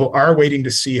think people are waiting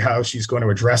to see how she's going to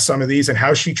address some of these and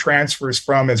how she transfers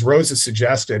from, as Rosa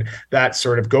suggested, that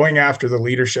sort of going after the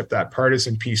leadership, that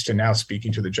partisan piece, to now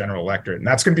speaking to the general electorate. And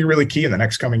that's going to be really key in the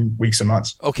next coming weeks and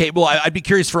months. Okay, well, I'd be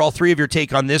curious for all three of your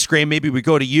take on this, Graham. Maybe we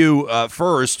go to you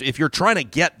first. If you're trying to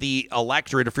get the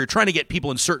electorate, if you're trying to get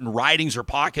people in certain ridings or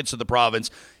pockets of the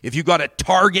province, if you've got a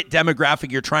target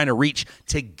demographic you're trying to reach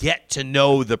to get to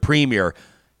know the premier,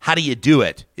 how do you do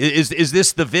it? Is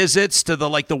this the visits to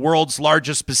the world's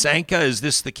largest Pysanka? Is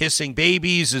this the kissing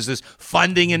babies? Is this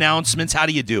funding announcements? How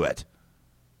do you do it?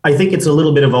 I think it's a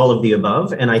little bit of all of the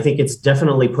above, and I think it's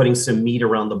definitely putting some meat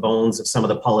around the bones of some of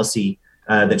the policy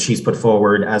that she's put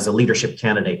forward as a leadership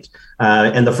candidate.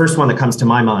 And the first one that comes to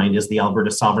my mind is the Alberta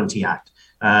Sovereignty Act.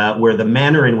 Where the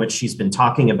manner in which she's been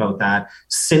talking about that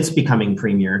since becoming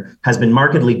premier has been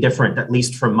markedly different, at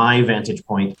least from my vantage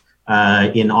point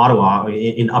in Ottawa,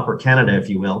 in Upper Canada, if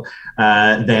you will,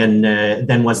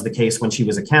 than was the case when she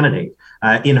was a candidate.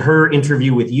 In her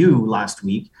interview with you last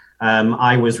week,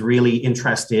 I was really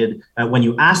interested when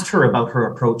you asked her about her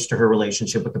approach to her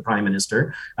relationship with the Prime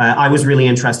Minister. I was really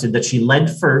interested that she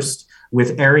led first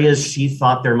with areas she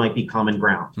thought there might be common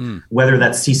ground, whether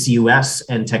that's CCUS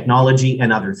and technology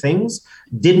and other things,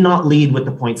 did not lead with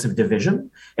the points of division.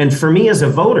 And for me as a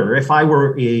voter, if I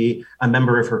were a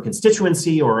member of her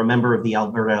constituency or a member of the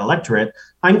Alberta electorate,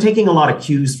 I'm taking a lot of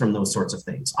cues from those sorts of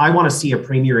things. I want to see a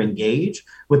premier engage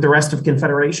with the rest of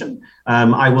Confederation.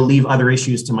 I will leave other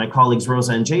issues to my colleagues,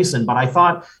 Rosa and Jason, but I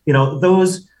thought,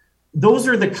 those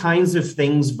are the kinds of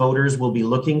things voters will be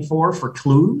looking for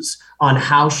clues on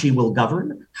how she will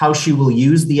govern, how she will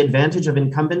use the advantage of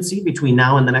incumbency between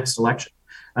now and the next election.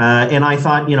 And I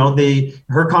thought,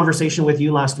 her conversation with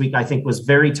you last week, I think, was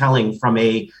very telling from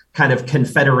a kind of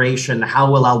Confederation,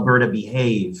 how will Alberta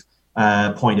behave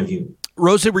point of view.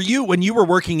 Rosa, when you were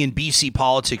working in BC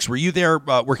politics, were you there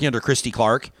working under Christy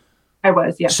Clark? I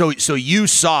was, yeah. So you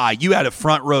had a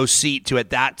front row seat to, at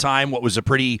that time, what was a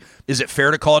pretty, is it fair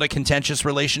to call it a contentious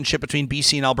relationship between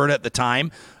BC and Alberta at the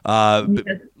time? I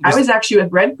was actually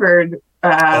with Redford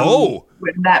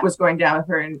when that was going down with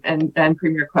her and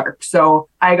Premier Clark. So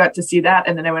I got to see that,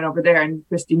 and then I went over there, and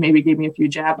Christy maybe gave me a few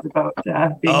jabs about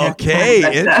being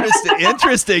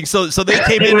interesting. So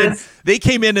they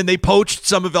came in and they poached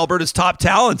some of Alberta's top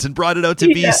talents and brought it out to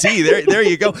BC. There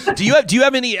you go. Do you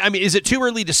have any? I mean, is it too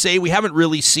early to say? We haven't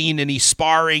really seen any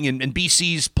sparring, and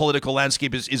BC's political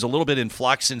landscape is a little bit in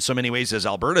flux in so many ways as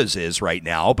Alberta's is right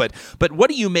now. But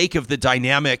what do you make of the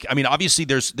dynamic? I mean, obviously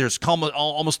there's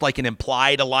almost like an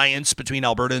implied alliance between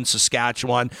Alberta and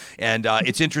Saskatchewan, and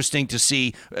it's interesting to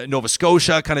see Nova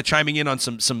Scotia kind of chiming in on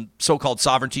some so-called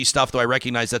sovereignty stuff, though I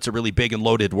recognize that's a really big and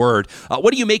loaded word.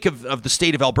 What do you make of the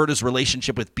state of Alberta's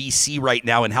relationship with BC right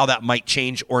now, and how that might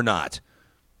change or not?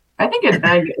 I think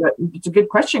it's a good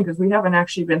question, because we haven't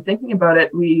actually been thinking about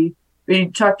it. We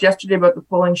talked yesterday about the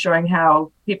polling showing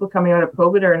how people coming out of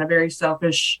COVID are in a very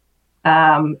selfish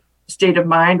state of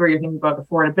mind, where you're thinking about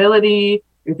affordability,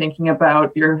 you're thinking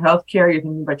about your healthcare, you're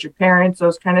thinking about your parents,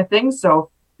 those kind of things.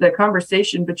 So the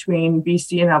conversation between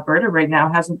BC and Alberta right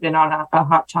now hasn't been on a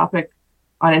hot topic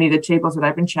on any of the tables that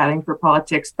I've been chatting for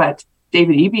politics. But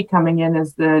David Eby coming in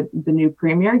as the new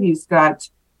premier, he's got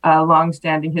a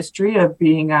long-standing history of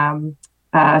being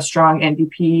a strong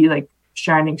NDP, like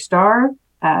shining star.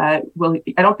 I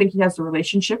don't think he has the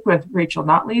relationship with Rachel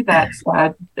Notley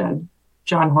that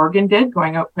John Horgan did,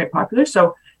 going out quite popular.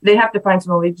 So they have to find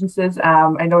some allegiances.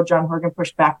 I know John Horgan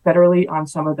pushed back federally on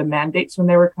some of the mandates when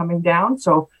they were coming down.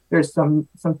 So there's some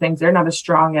things there, not as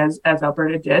strong as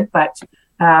Alberta did, but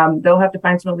they'll have to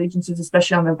find some allegiances,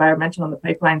 especially on the environmental and the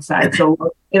pipeline side. So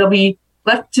it'll be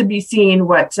left to be seen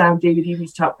what David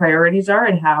Eby's top priorities are,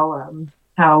 and how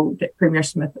Premier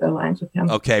Smith aligns with him.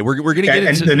 Okay, we're going to get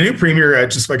into the new premier.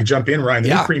 Just if I could jump in, Ryan, the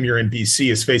new premier in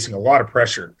BC is facing a lot of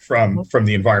pressure from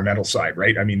the environmental side,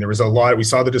 right? I mean, there was a lot. We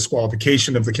saw the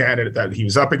disqualification of the candidate that he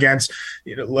was up against,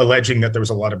 alleging that there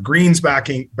was a lot of Greens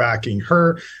backing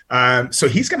her. So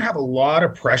he's going to have a lot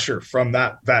of pressure from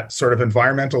that sort of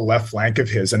environmental left flank of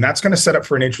his, and that's going to set up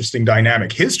for an interesting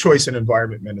dynamic. His choice in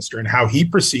environment minister and how he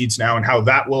proceeds now, and how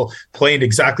that will play into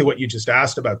exactly what you just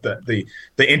asked about the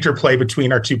interplay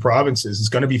between our two provinces is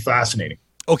going to be fascinating.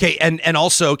 Okay, and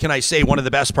also, can I say one of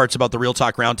the best parts about the Real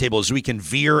Talk Roundtable is we can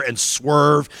veer and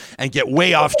swerve and get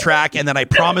way off track, and then I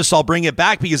promise I'll bring it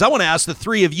back, because I want to ask the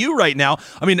three of you right now.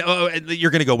 I mean,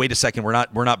 you're going to go, wait a second, we're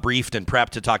not briefed and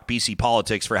prepped to talk BC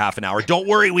politics for half an hour. Don't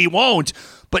worry, we won't.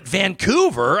 But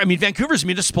Vancouver's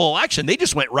municipal election, they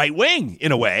just went right wing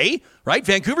in a way, right?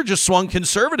 Vancouver just swung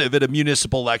conservative at a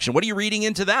municipal election. What are you reading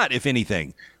into that, if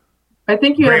anything? I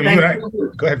think you have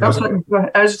Vancouver. Go ahead. I was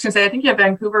just going to say, I think you have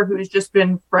Vancouver, who has just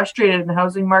been frustrated in the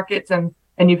housing markets, and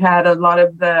you've had a lot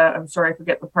of I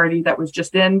forget the party that was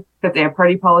just in, that they have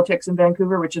party politics in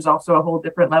Vancouver, which is also a whole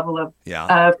different level of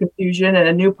confusion, and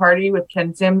a new party with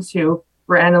Ken Sims, who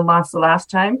ran and lost the last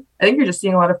time. I think you're just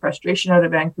seeing a lot of frustration out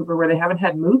of Vancouver, where they haven't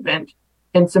had movement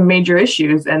in some major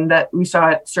issues, and that we saw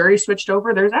it. Surrey switched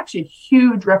over. There's actually a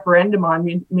huge referendum on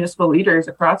municipal leaders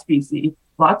across BC.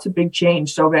 Lots of big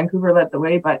change. So Vancouver led the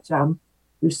way, but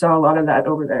we saw a lot of that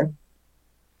over there.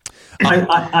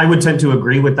 I would tend to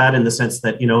agree with that, in the sense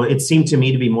that, it seemed to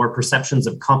me to be more perceptions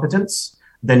of competence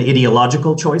than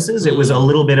ideological choices. It was a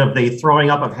little bit of the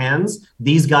throwing up of hands.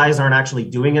 These guys aren't actually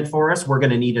doing it for us. We're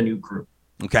going to need a new crew.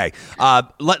 Okay.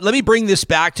 Let me bring this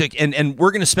back to, and we're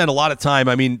going to spend a lot of time.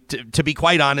 I mean, to be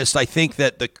quite honest, I think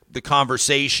that the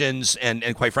conversations and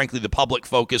quite frankly, the public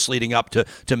focus leading up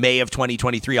to May of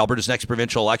 2023, Alberta's next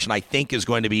provincial election, I think is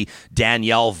going to be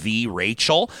Danielle v.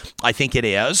 Rachel. I think it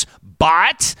is.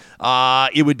 But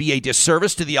it would be a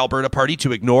disservice to the Alberta Party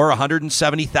to ignore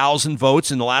 170,000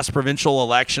 votes in the last provincial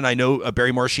election. I know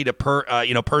Barry Morishita,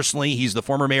 personally. He's the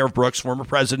former mayor of Brooks, former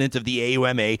president of the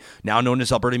AUMA, now known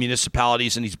as Alberta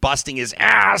Municipalities, and he's busting his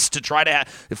ass to try to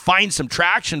find some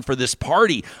traction for this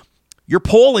party. Your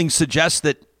polling suggests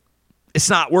that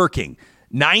it's not working.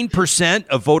 9%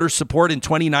 of voter support in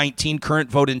 2019. Current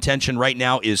vote intention right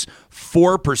now is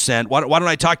 4%. Why don't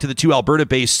I talk to the two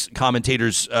Alberta-based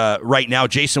commentators right now?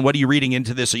 Jason, what are you reading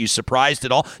into this? Are you surprised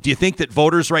at all? Do you think that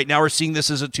voters right now are seeing this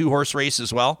as a two-horse race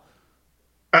as well?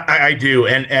 I do,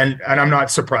 and I'm not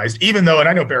surprised, even though, and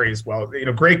I know Barry as well,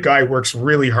 great guy, works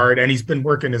really hard, and he's been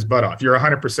working his butt off. You're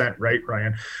 100% right,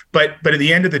 Ryan. But at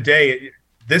the end of the day,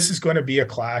 this is going to be a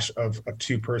clash of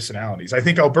two personalities. I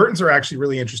think Albertans are actually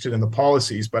really interested in the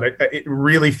policies, but it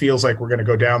really feels like we're going to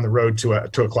go down the road to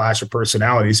a clash of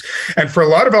personalities. And for a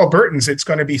lot of Albertans, it's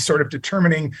going to be sort of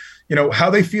determining, how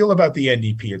they feel about the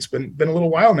NDP. It's been a little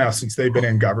while now since they've been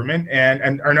in government,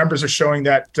 and our numbers are showing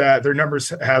that their numbers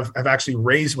have actually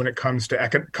raised when it comes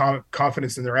to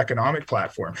confidence in their economic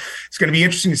platform. It's going to be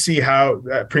interesting to see how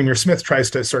Premier Smith tries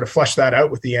to sort of flush that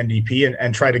out with the NDP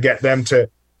and try to get them to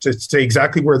say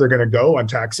exactly where they're going to go on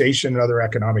taxation and other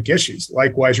economic issues.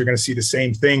 Likewise, you're going to see the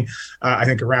same thing, I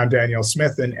think, around Danielle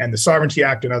Smith and the Sovereignty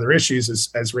Act and other issues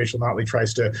as Rachel Notley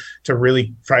tries to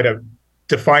really try to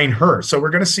define her. So we're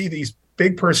going to see these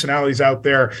big personalities out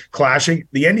there clashing.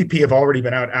 The NDP have already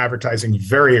been out advertising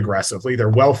very aggressively. They're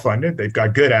well funded. They've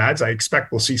got good ads. I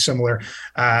expect we'll see similar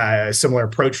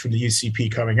approach from the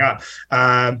UCP coming up.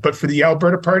 But for the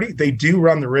Alberta Party, they do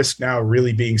run the risk now of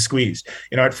really being squeezed.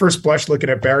 At first blush, looking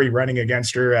at Barry running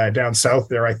against her down south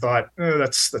there, I thought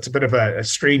that's a bit of a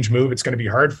strange move. It's going to be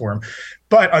hard for him.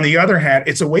 But on the other hand,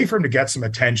 it's a way for him to get some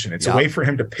attention. It's a way for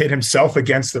him to pit himself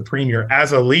against the premier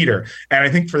as a leader. And I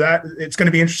think for that, it's going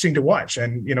to be interesting to watch.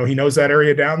 And, he knows that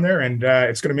area down there, and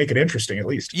it's going to make it interesting at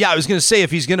least. Yeah, I was going to say,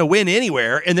 if he's going to win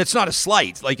anywhere, and it's not a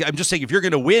slight. Like, I'm just saying, if you're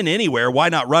going to win anywhere, why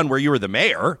not run where you were the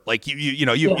mayor? Like,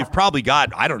 you've probably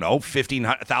got, I don't know,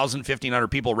 1,500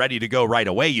 people ready to go right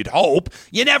away, you'd hope.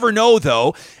 You never know,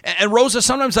 though. And Rosa,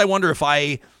 sometimes I wonder if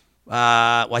I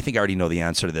think I already know the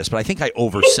answer to this, but I think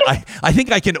I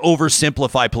think I can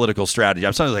oversimplify political strategy.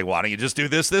 I'm sometimes like, why don't you just do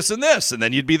this, and this, and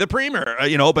then you'd be the premier,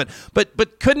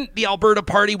 But couldn't the Alberta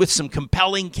Party, with some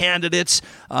compelling candidates,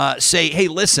 say, hey,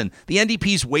 listen, the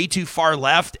NDP's way too far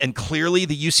left, and clearly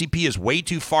the UCP is way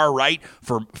too far right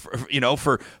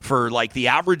for like the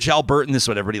average Albertan. This is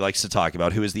what everybody likes to talk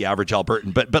about. Who is the average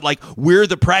Albertan? But like, we're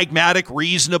the pragmatic,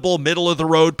 reasonable, middle of the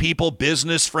road people,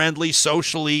 business friendly,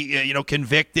 socially,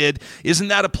 convicted. Isn't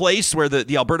that a place where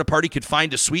the Alberta Party could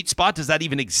find a sweet spot? Does that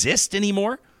even exist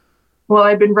anymore? Well,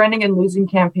 I've been running and losing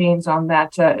campaigns on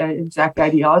that exact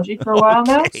ideology for a while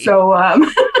now. So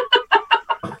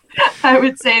I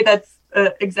would say that's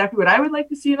exactly what I would like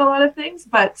to see in a lot of things.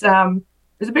 But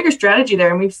there's a bigger strategy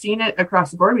there, and we've seen it across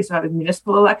the board. We saw it in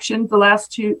municipal elections the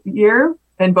last 2 years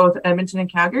in both Edmonton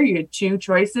and Calgary. You had two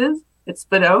choices. It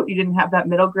split out. You didn't have that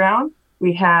middle ground.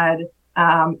 We had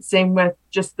same with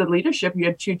just the leadership. You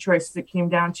had two choices that came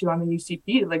down to on the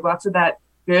UCP, like lots of that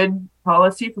good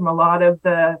policy from a lot of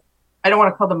the, I don't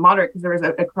want to call them moderate because there was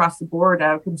across the board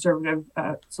conservative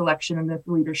selection in the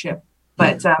leadership,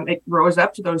 but it rose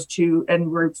up to those two,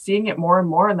 and we're seeing it more and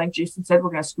more. And like Jason said,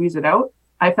 we're going to squeeze it out.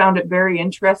 I found it very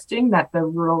interesting that the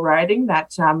rural riding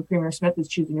that Premier Smith is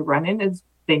choosing to run in is,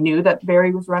 they knew that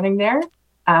Barry was running there.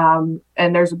 And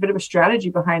there's a bit of a strategy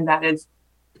behind that. Is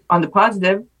on the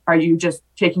positive, are you just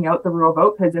taking out the rural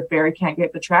vote? Because if Barry can't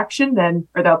get the traction, then,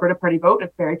 or the Alberta Party vote,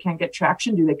 if Barry can't get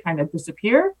traction, do they kind of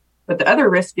disappear? But the other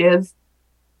risk is,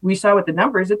 we saw with the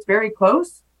numbers, it's very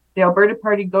close. The Alberta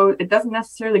Party it doesn't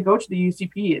necessarily go to the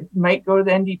UCP. It might go to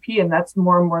the NDP, and that's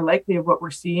more and more likely of what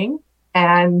we're seeing.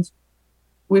 And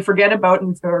we forget about,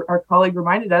 and our colleague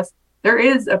reminded us, there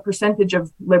is a percentage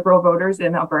of Liberal voters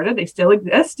in Alberta. They still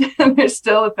exist, and there's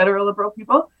still a federal Liberal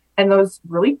people. And those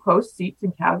really close seats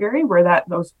in Calgary, where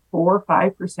those 4 or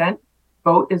 5%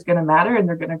 vote is going to matter, and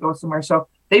they're going to go somewhere. So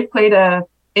they've played a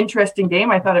interesting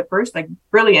game. I thought at first, like,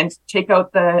 brilliant, take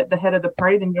out the head of the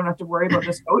party, then you don't have to worry about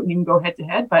this vote, and you can go head to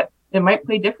head. But it might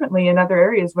play differently in other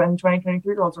areas when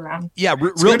 2023 rolls around. Yeah,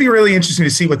 it's going to be really interesting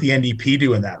to see what the NDP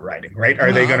do in that riding, right?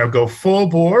 Are they going to go full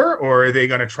bore, or are they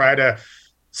going to try to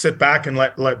sit back and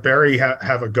let Barry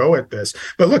have a go at this?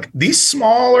 But look, these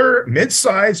smaller,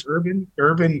 mid-sized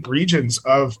urban regions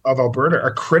of Alberta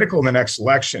are critical in the next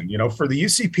election. For the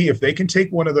UCP, if they can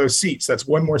take one of those seats, that's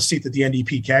one more seat that the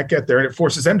NDP can't get there, and it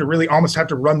forces them to really almost have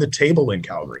to run the table in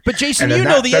Calgary. But Jason,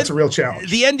 that's a real challenge.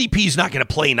 The NDP is not going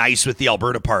to play nice with the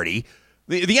Alberta Party.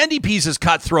 The NDP's as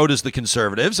cutthroat as the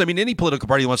Conservatives. I mean, any political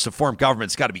party that wants to form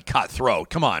government's got to be cutthroat.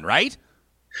 Come on, right?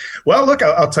 Well, look,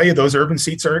 I'll tell you, those urban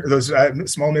seats those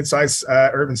small, mid-sized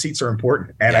urban seats are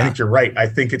important. And I think you're right. I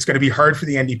think it's going to be hard for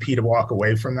the NDP to walk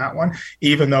away from that one,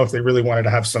 even though if they really wanted to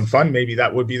have some fun, maybe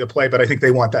that would be the play. But I think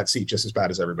they want that seat just as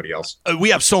bad as everybody else. We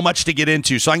have so much to get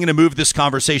into, so I'm going to move this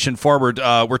conversation forward.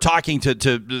 We're talking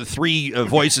to three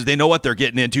voices. They know what they're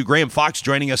getting into. Graham Fox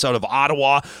joining us out of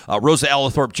Ottawa, Rosa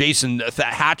Ellithorpe, Jason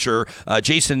Hatcher,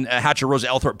 Rosa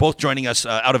Ellithorpe, both joining us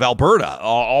out of Alberta,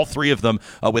 all three of them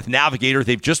with Navigator.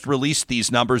 They've just released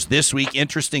these numbers this week.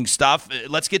 Interesting stuff.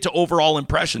 Let's get to overall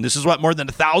impression. This is what more than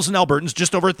 1,000 Albertans,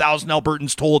 just over 1,000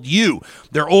 Albertans told you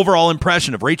their overall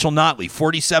impression of Rachel Notley.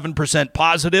 47%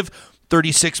 positive,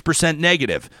 36%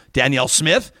 negative. Danielle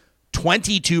Smith,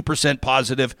 22%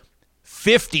 positive,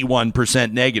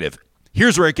 51% negative.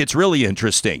 Here's where it gets really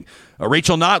interesting.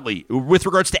 Rachel Notley, with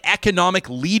regards to economic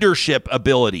leadership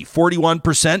ability,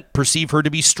 41% perceive her to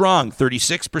be strong.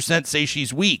 36% say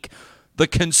she's weak. The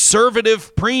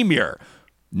Conservative Premier,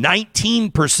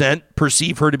 19%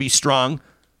 perceive her to be strong.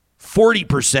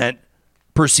 40%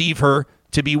 perceive her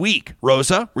to be weak.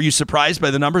 Rosa, were you surprised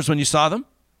by the numbers when you saw them?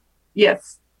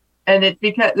 Yes. And it's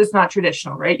because it's not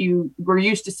traditional, right? We're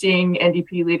used to seeing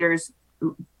NDP leaders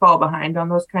fall behind on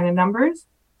those kind of numbers.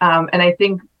 And I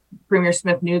think Premier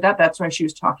Smith knew that. That's why she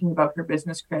was talking about her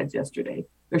business creds yesterday.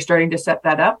 They're starting to set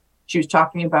that up. She was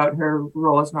talking about her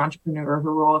role as an entrepreneur,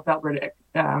 her role with Alberta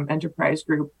Enterprise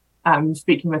Group,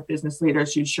 speaking with business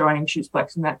leaders. She's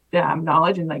flexing that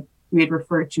knowledge. And like we had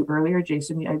referred to earlier,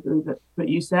 Jason, I believe that what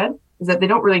you said is that they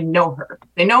don't really know her.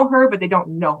 They know her, but they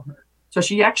don't know her. So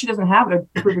she actually doesn't have a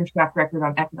proven track record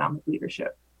on economic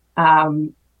leadership.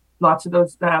 Lots of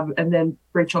those, and then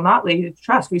Rachel Notley,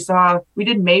 trust. We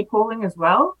did May polling as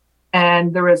well,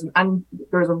 and there was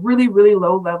a really, really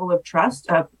low level of trust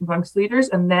amongst leaders.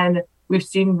 And then we've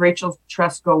seen Rachel's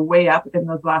trust go way up in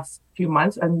the last few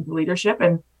months in leadership,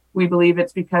 and we believe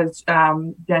it's because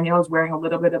Danielle is wearing a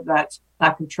little bit of that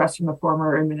lack of trust from the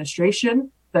former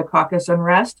administration, the caucus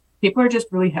unrest. People are just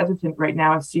really hesitant right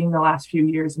now of seeing the last few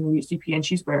years in the UCP, and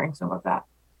she's wearing some of that.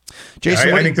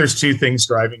 Jason, I think there's two things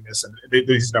driving this, and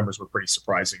these numbers were pretty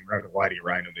surprising. I'm not going to lie to you,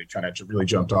 Ryan, they kind of really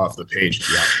jumped off the page.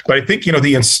 Yeah. But I think,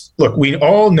 look, we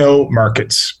all know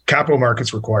markets, capital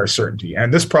markets require certainty,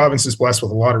 and this province is blessed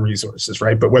with a lot of resources,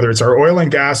 right? But whether it's our oil and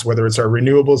gas, whether it's our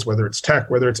renewables, whether it's tech,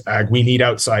 whether it's ag, we need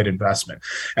outside investment.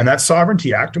 And that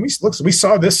Sovereignty Act, and we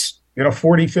saw this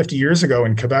 40, 50 years ago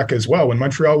in Quebec as well, when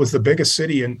Montreal was the biggest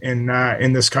city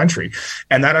in this country.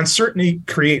 And that uncertainty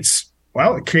creates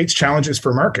challenges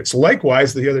for markets.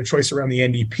 Likewise, the other choice around the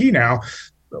NDP now,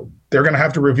 they're going to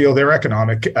have to reveal their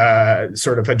economic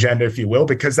sort of agenda, if you will,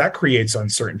 because that creates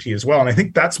uncertainty as well. And I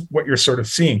think that's what you're sort of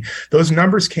seeing. Those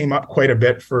numbers came up quite a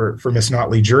bit for Ms.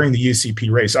 Notley during the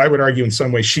UCP race. I would argue in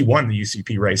some ways she won the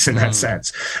UCP race in that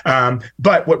sense.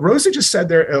 But what Rosa just said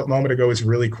there a moment ago is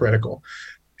really critical.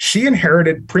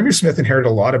 Premier Smith inherited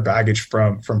a lot of baggage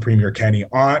from Premier Kenney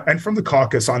and from the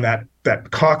caucus on that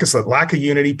caucus, that lack of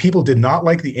unity. People did not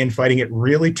like the infighting. It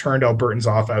really turned Albertans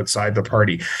off outside the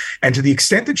party. And to the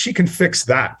extent that she can fix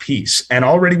that piece, and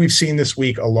already we've seen this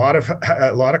week a lot of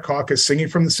caucus singing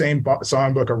from the same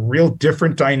songbook, a real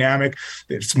different dynamic.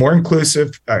 It's more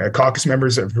inclusive. Caucus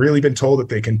members have really been told that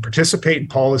they can participate in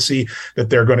policy, that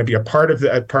they're going to be a part of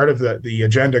the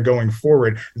agenda going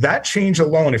forward. That change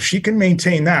alone, if she can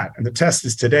maintain that, and the test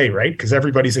is today, right? Because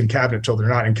everybody's in cabinet till they're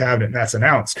not in cabinet, and that's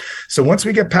announced. So once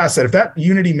we get past that, if that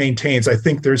unity maintains, I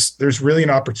think there's really an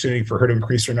opportunity for her to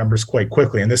increase her numbers quite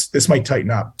quickly, and this might tighten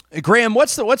up. Graham,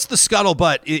 what's the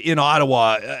scuttlebutt in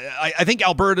Ottawa? I think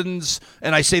Albertans,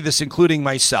 and I say this including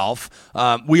myself,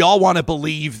 we all want to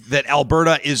believe that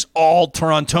Alberta is all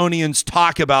Torontonians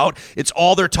talk about. It's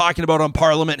all they're talking about on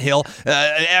Parliament Hill.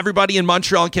 Everybody in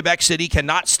Montreal and Quebec City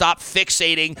cannot stop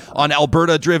fixating on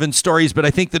Alberta-driven stories, but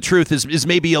I think the truth is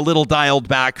maybe a little dialed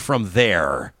back from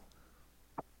there.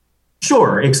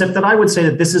 Sure, except that I would say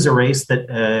that this is a race that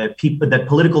that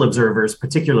political observers,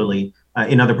 particularly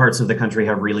in other parts of the country,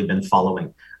 have really been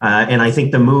following. And I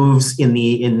think the moves in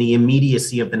the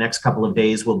immediacy of the next couple of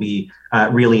days will be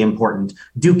really important.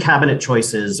 Do cabinet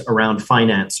choices around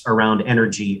finance, around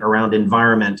energy, around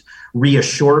environment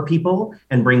reassure people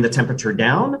and bring the temperature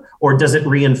down, or does it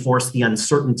reinforce the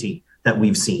uncertainty that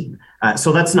we've seen?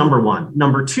 So that's number one.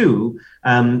 Number two,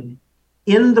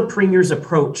 in the Premier's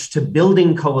approach to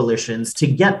building coalitions to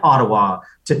get Ottawa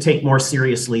to take more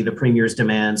seriously the Premier's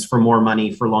demands for more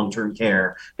money for long-term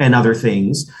care and other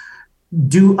things,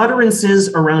 do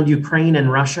utterances around Ukraine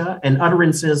and Russia and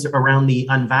utterances around the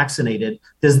unvaccinated,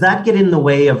 does that get in the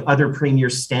way of other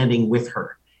premiers standing with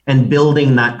her and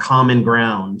building that common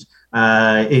ground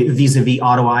vis-a-vis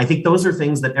Ottawa? I think those are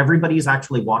things that everybody's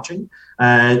actually watching,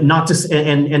 not just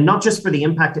for the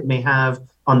impact it may have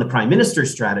on the Prime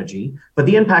Minister's strategy, but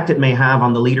the impact it may have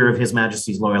on the leader of His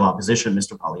Majesty's loyal opposition,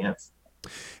 Mr. Poilievre.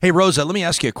 Hey, Rosa, let me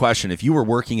ask you a question. If you were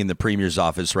working in the Premier's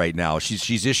office right now,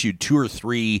 she's issued 2 or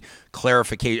 3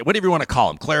 clarifications, whatever you want to call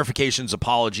them, clarifications,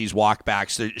 apologies,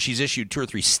 walkbacks. She's issued 2 or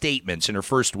 3 statements in her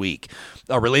first week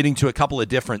relating to a couple of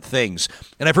different things.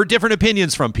 And I've heard different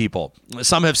opinions from people.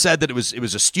 Some have said that it was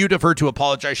astute of her to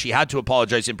apologize. She had to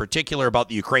apologize in particular about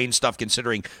the Ukraine stuff,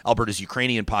 considering Alberta's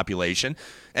Ukrainian population.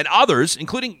 And others,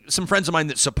 including some friends of mine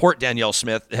that support Danielle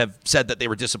Smith, have said that they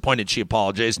were disappointed she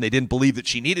apologized and they didn't believe that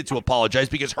she needed to apologize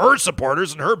because because her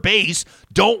supporters and her base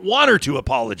don't want her to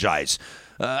apologize.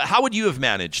 How would you have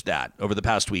managed that over the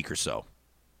past week or so?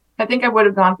 I think I would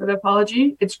have gone for the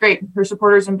apology. It's great. Her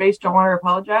supporters and base don't want her to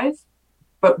apologize,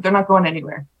 but they're not going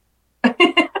anywhere.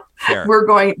 Fair.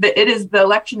 The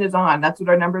election is on. That's what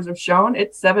our numbers have shown.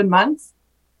 It's 7 months.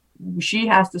 She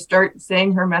has to start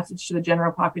saying her message to the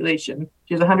general population.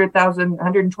 She has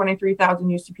 123,000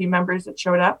 UCP members that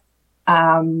showed up.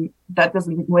 That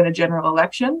doesn't win a general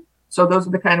election. So those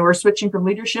are the kind of, we're switching from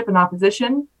leadership and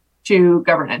opposition to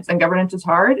governance, and governance is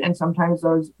hard, and sometimes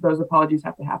those apologies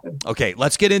have to happen. Okay,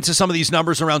 let's get into some of these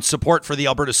numbers around support for the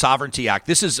Alberta Sovereignty Act.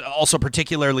 This is also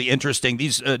particularly interesting,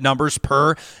 these numbers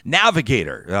per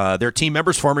Navigator. Their team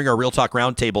members forming our Real Talk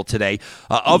Roundtable today.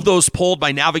 Of those polled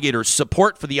by Navigator,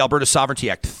 support for the Alberta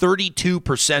Sovereignty Act,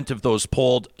 32% of those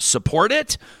polled support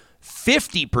it,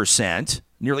 50%,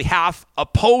 nearly half,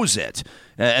 oppose it.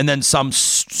 And then some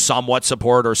somewhat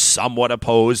support or somewhat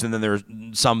oppose, and then there's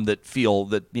some that feel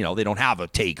that, they don't have a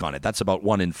take on it. That's about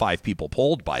 1 in 5 people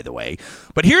polled, by the way.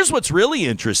 But here's what's really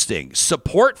interesting.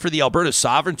 Support for the Alberta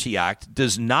Sovereignty Act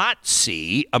does not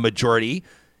see a majority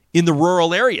in the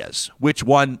rural areas, which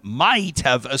one might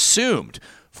have assumed.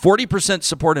 40%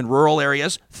 support in rural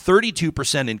areas,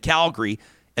 32% in Calgary,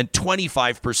 and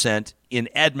 25% in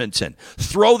Edmonton.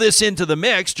 Throw this into the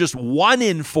mix, just 1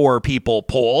 in 4 people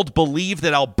polled believe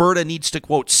that Alberta needs to,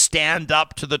 quote, stand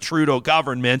up to the Trudeau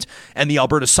government, and the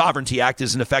Alberta Sovereignty Act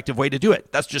is an effective way to do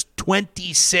it. That's just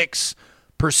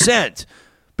 26%.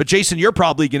 But Jason, you're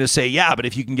probably going to say, yeah, but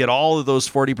if you can get all of those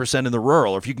 40% in the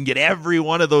rural, or if you can get every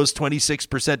one of those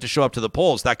 26% to show up to the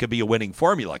polls, that could be a winning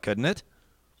formula, couldn't it?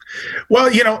 Well,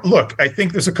 look, I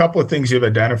think there's a couple of things you've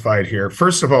identified here.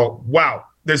 First of all, wow,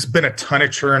 there's been a ton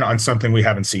of churn on something we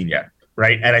haven't seen yet,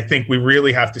 right? And I think we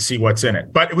really have to see what's in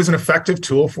it. But it was an effective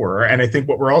tool for her. And I think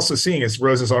what we're also seeing, is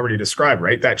Rose has already described,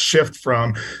 right? That shift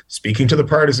from speaking to the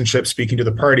partisanship, speaking to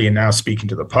the party, and now speaking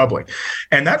to the public.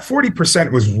 And that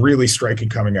 40% was really striking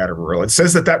coming out of rural. It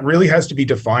says that really has to be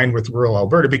defined with rural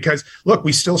Alberta because, look,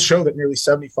 we still show that nearly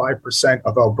 75%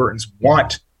 of Albertans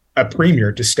want a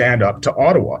premier to stand up to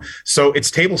Ottawa. So it's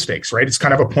table stakes, right? It's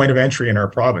kind of a point of entry in our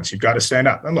province. You've got to stand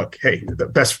up. And look, hey, the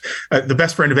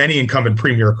best friend of any incumbent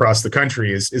premier across the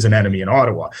country is an enemy in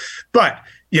Ottawa. But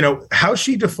how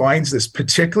she defines this,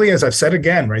 particularly, as I've said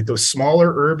again, right, those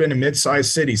smaller urban and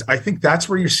mid-sized cities, I think that's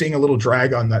where you're seeing a little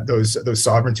drag on those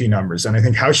sovereignty numbers. And I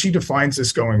think how she defines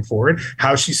this going forward,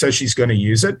 how she says she's going to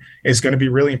use it, is going to be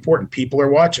really important. People are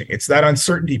watching. It's that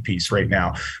uncertainty piece right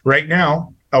now. Right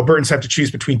now, Albertans have to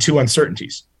choose between 2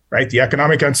 uncertainties, right? The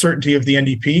economic uncertainty of the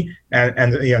NDP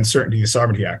and the uncertainty of the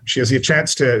Sovereignty Act. She has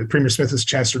Premier Smith has a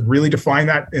chance to really define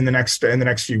that in the next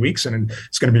few weeks, and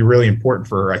it's going to be really important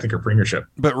for her, I think, her premiership.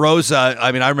 But Rose, I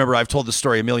remember I've told the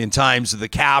story a million times, the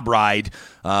cab ride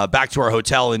back to our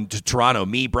hotel in Toronto,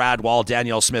 me, Brad Wall,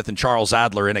 Danielle Smith, and Charles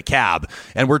Adler in a cab.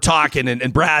 And we're talking,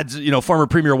 and Brad's, former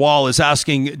Premier Wall is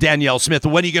asking Danielle Smith,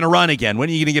 when are you going to run again? When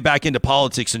are you going to get back into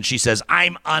politics? And she says,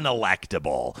 I'm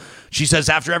unelectable. She says,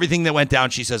 after everything that went down,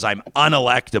 she says, I'm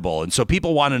unelectable. And so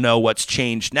people want to know what's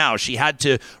changed now. She had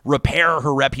to repair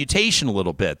her reputation a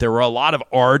little bit. There were a lot of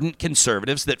ardent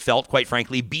conservatives that felt, quite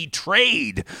frankly,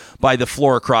 betrayed by the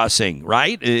floor crossing,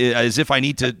 right? As if I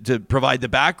need to provide the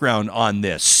background on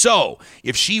this. So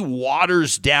if she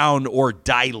waters down or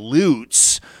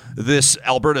dilutes this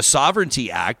Alberta Sovereignty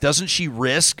Act, doesn't she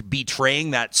risk betraying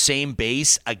that same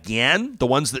base again, the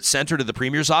ones that sent her to the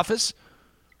Premier's office?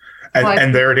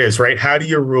 And there it is, right? How do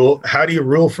you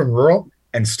rule from rural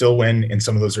and still win in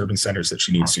some of those urban centers that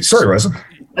she needs to? Sorry, Rosa.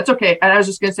 That's okay. And I was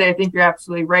just going to say, I think you're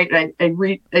absolutely right.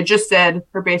 I just said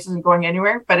her base isn't going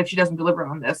anywhere, but if she doesn't deliver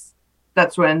on this,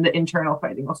 that's when the internal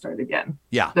fighting will start again.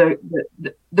 Yeah.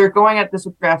 They're going at this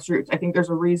with grassroots. I think there's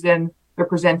a reason they're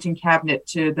presenting cabinet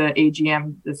to the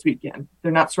AGM this weekend.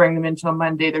 They're not swearing them in until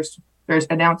Monday. They're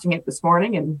announcing it this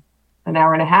morning in an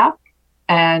hour and a half.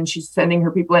 And she's sending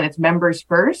her people in. It's members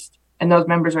first. And those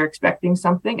members are expecting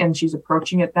something. And she's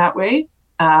approaching it that way.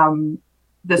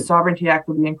 The Sovereignty Act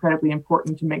will be incredibly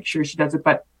important to make sure she does it.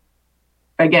 But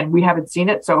again, we haven't seen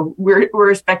it. So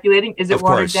we're speculating. Is it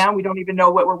watered down? We don't even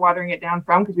know what we're watering it down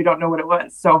from because we don't know what it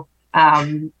was. So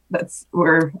that's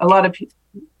where a lot of people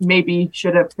maybe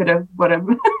should have, could have, would have.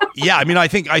 Yeah, I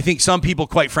think some people,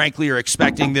 quite frankly, are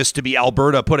expecting this to be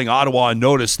Alberta putting Ottawa on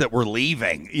notice that we're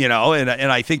leaving, and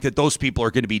I think that those people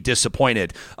are going to be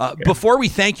disappointed. Before we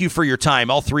thank you for your time,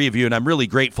 all three of you, and I'm really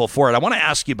grateful for it, I want to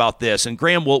ask you about this, and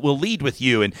Graham, we'll lead with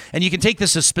you, and you can take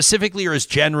this as specifically or as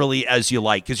generally as you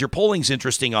like, because your polling's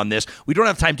interesting on this. We don't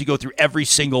have time to go through every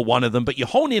single one of them, but you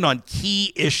hone in on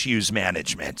key issues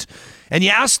management. And you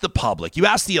ask the public, you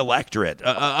ask the electorate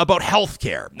about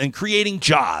healthcare, and creating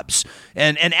jobs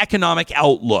and economic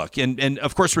outlook and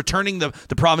of course, returning the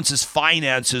province's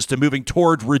finances to moving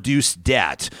toward reduced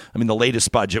debt. I mean, the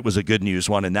latest budget was a good news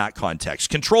one in that context.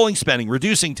 Controlling spending,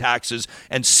 reducing taxes,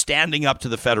 and standing up to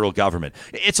the federal government.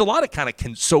 It's a lot of kind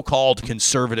of so-called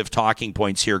conservative talking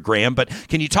points here, Graham, but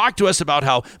can you talk to us about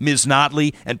how Ms.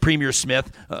 Notley and Premier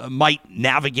Smith might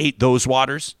navigate those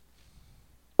waters?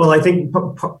 Well, I think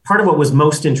part of what was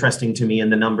most interesting to me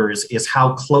in the numbers is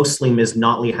how closely Ms.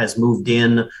 Notley has moved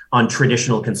in on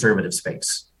traditional conservative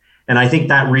space. And I think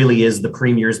that really is the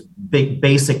Premier's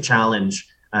basic challenge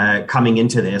coming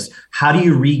into this. How do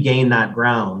you regain that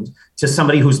ground to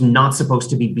somebody who's not supposed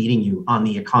to be beating you on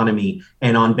the economy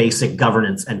and on basic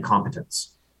governance and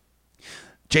competence?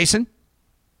 Jason?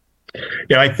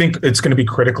 Yeah, I think it's going to be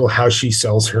critical how she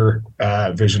sells her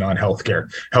vision on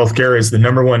healthcare. Healthcare is the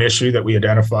number one issue that we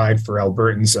identified for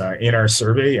Albertans in our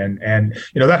survey. And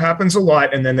that happens a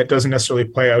lot, and then that doesn't necessarily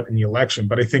play out in the election.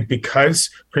 But I think because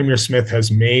Premier Smith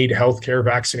has made healthcare,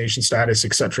 vaccination status,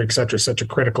 et cetera, such a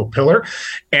critical pillar,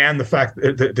 and the fact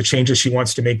that the changes she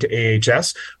wants to make to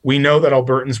AHS, we know that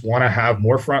Albertans want to have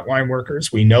more frontline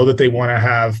workers. We know that they want to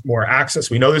have more access.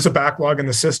 We know there's a backlog in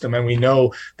the system, and we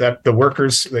know that the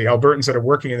workers, the Albertans that are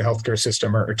working in the healthcare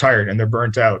system are tired and they're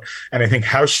burnt out. And I think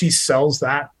how she sells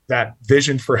that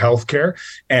vision for healthcare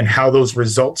and how those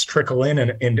results trickle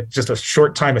in just a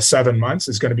short time of 7 months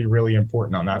is going to be really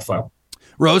important on that file.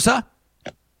 Rosa?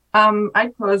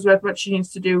 I'd close with what she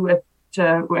needs to do with,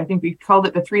 I think we called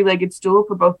it the three-legged stool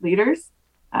for both leaders.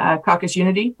 Caucus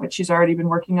Unity, which she's already been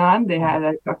working on. They had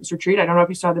a caucus retreat. I don't know if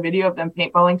you saw the video of them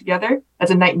paintballing together.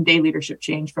 That's a night and day leadership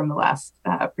change from the last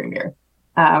premier.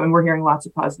 And we're hearing lots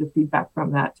of positive feedback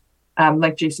from that.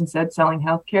 Like Jason said, selling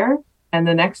healthcare. And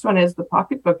the next one is the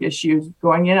pocketbook issues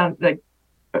going in on, like,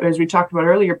 as we talked about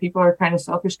earlier, people are kind of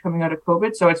selfish coming out of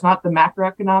COVID. So it's not the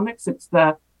macroeconomics, it's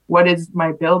the, what is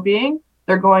my bill being?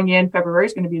 They're going in, February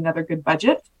is going to be another good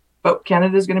budget, but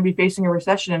Canada is going to be facing a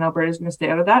recession and Alberta is going to stay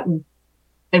out of that. And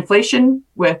inflation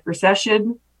with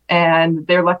recession, and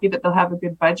they're lucky that they'll have a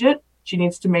good budget. She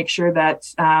needs to make sure that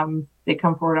they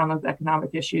come forward on those economic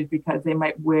issues because they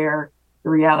might wear the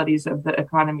realities of the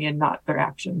economy and not their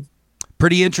actions.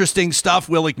 Pretty interesting stuff.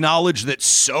 We'll acknowledge that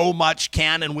so much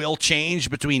can and will change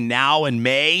between now and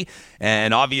May.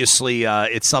 And obviously,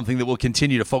 it's something that we'll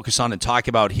continue to focus on and talk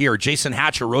about here. Jason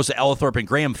Hatcher, Rosa Ellithorpe, and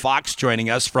Graham Fox joining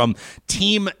us from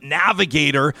Team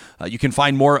Navigator. You can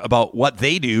find more about what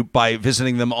they do by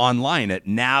visiting them online at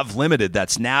Nav Limited.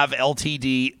 That's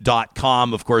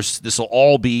navltd.com. Of course, this will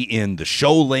all be in the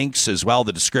show links as well,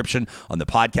 the description on the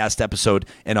podcast episode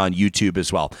and on YouTube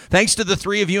as well. Thanks to the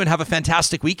three of you and have a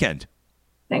fantastic weekend.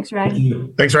 Thanks,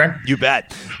 Ryan. Thanks, Ryan. You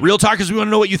bet. Real Talkers, we want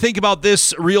to know what you think about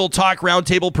this Real Talk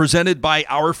Roundtable presented by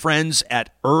our friends at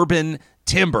Urban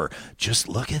Timber. Just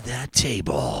look at that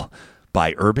table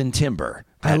by Urban Timber.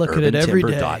 I look at it every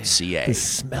day. urbantimber.ca. The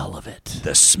smell of it.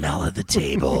 The smell of the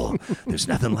table. There's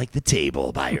nothing like the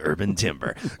table by Urban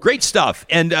Timber. Great stuff.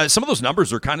 And some of those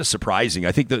numbers are kind of surprising.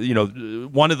 I think that,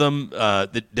 one of them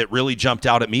that really jumped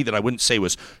out at me that I wouldn't say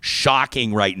was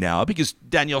shocking right now, because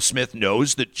Danielle Smith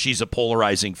knows that she's a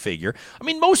polarizing figure. I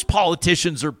mean, most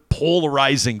politicians are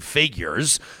polarizing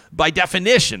figures by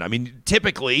definition. I mean,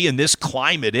 typically in this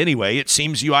climate anyway, it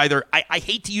seems you either, I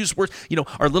hate to use words,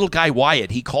 our little guy Wyatt,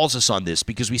 he calls us on this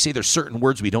because we say there's certain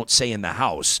words we don't say in the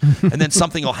house. And then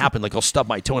something will happen, like I'll stub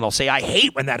my toe and I'll say, I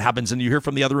hate when that happens. And you hear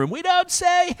from the other room, we don't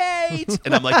say hate.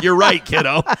 And I'm like, you're right,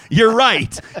 kiddo. You're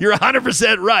right. You're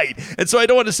 100% right. And so I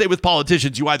don't want to say with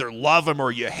politicians, you either love them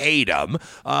or you hate them.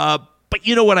 But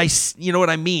you know what I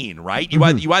mean, right? You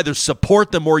either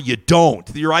support them or you don't.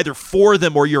 You're either for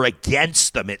them or you're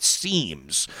against them, it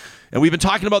seems. And we've been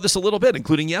talking about this a little bit,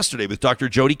 including yesterday with Dr.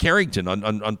 Jody Carrington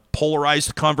on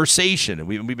polarized conversation. And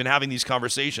we've been having these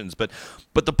conversations. But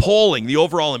the polling, the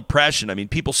overall impression, I mean,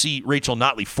 people see Rachel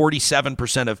Notley,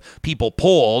 47% of people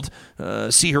polled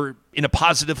see her in a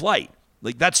positive light.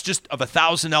 Like, that's just of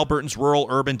 1,000 Albertans, rural,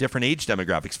 urban, different age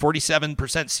demographics.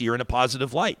 47% see her in a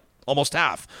positive light, almost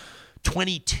half.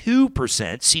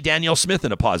 22% see Danielle Smith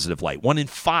in a positive light, 1 in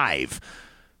 5,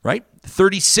 right?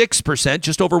 36%,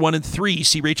 just over 1 in 3,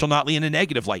 see Rachel Notley in a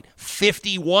negative light.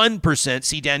 51%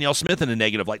 see Danielle Smith in a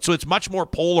negative light. So it's much more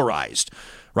polarized,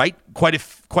 right? Quite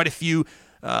a few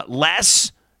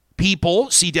less people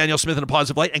see Danielle Smith in a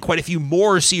positive light, and quite a few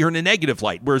more see her in a negative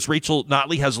light, whereas Rachel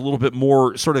Notley has a little bit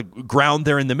more sort of ground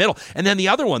there in the middle. And then the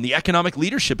other one, the economic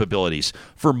leadership abilities.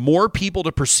 For more people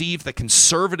to perceive the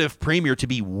Conservative Premier to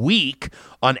be weak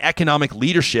on economic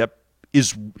leadership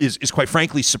is quite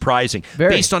frankly surprising,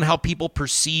 based on how people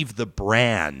perceive the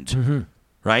brand. Mm-hmm.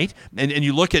 right? And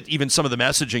you look at even some of the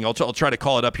messaging. I'll try to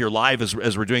call it up here live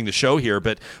as we're doing the show here.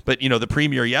 But the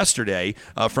premier yesterday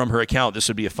from her account, this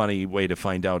would be a funny way to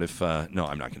find out if no,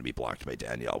 I'm not going to be blocked by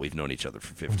Danielle. We've known each other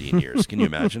for 15 years. Can you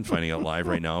imagine finding out live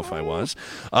right now if I was?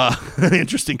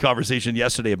 Interesting conversation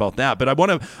yesterday about that. But I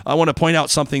want to point out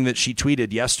something that she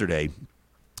tweeted yesterday.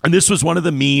 And this was one of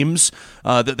the memes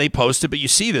that they posted, but you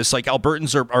see this, like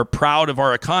Albertans are proud of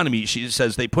our economy. She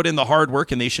says they put in the hard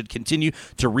work and they should continue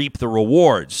to reap the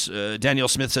rewards. Danielle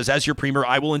Smith says, as your premier,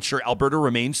 I will ensure Alberta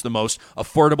remains the most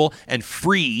affordable and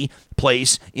free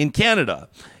place in Canada.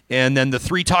 And then the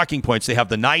 3 talking points, they have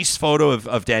the nice photo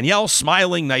of Danielle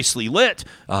smiling, nicely lit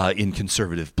in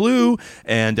conservative blue.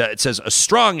 And it says a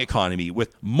strong economy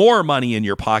with more money in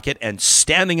your pocket and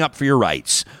standing up for your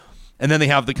rights. And then they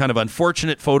have the kind of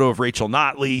unfortunate photo of Rachel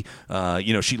Notley.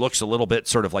 She looks a little bit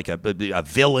sort of like a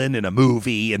villain in a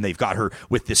movie, and they've got her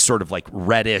with this sort of like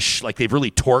reddish, like they've really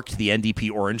torqued the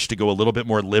NDP orange to go a little bit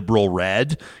more liberal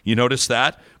red. You notice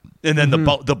that? And then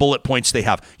the bullet points they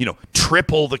have,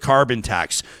 triple the carbon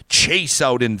tax, chase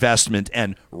out investment,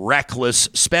 and reckless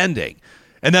spending.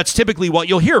 And that's typically what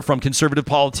you'll hear from conservative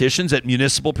politicians at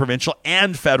municipal, provincial,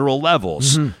 and federal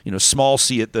levels. Small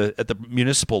c at the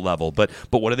municipal level. But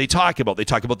what do they talk about? They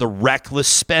talk about the reckless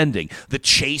spending, the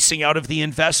chasing out of the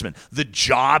investment, the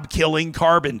job-killing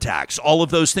carbon tax, all of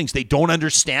those things. They don't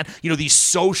understand. These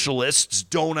socialists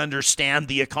don't understand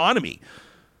the economy.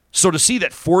 So to see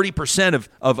that 40%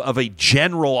 of a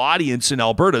general audience in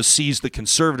Alberta sees the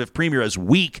conservative premier as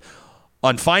weak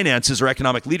on finances or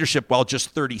economic leadership, while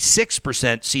just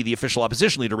 36% see the official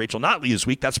opposition leader, Rachel Notley, as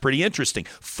weak. That's pretty interesting.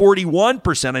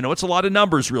 41%, I know it's a lot of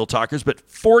numbers, Real Talkers, but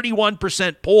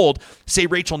 41% polled say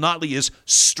Rachel Notley is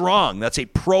strong. That's a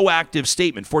proactive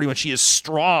statement. 41, she is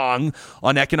strong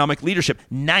on economic leadership.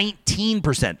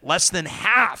 19%, less than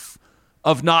half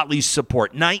of Notley's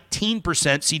support.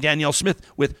 19% see Danielle Smith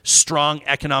with strong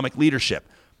economic leadership.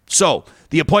 So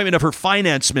the appointment of her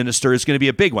finance minister is going to be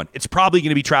a big one. It's probably going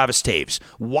to be Travis Taves.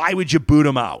 Why would you boot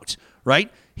him out, right?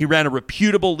 He ran a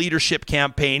reputable leadership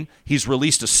campaign. He's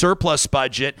released a surplus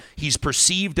budget. He's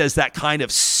perceived as that kind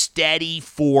of steady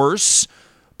force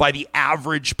by the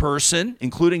average person,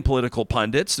 including political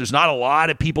pundits. There's not a lot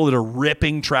of people that are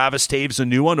ripping Travis Taves a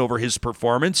new one over his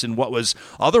performance in what was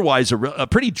otherwise a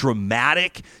pretty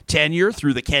dramatic tenure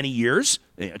through the Kenny years.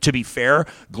 To be fair,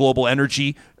 global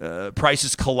energy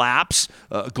prices collapse,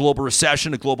 global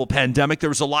recession, a global pandemic. There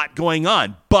was a lot going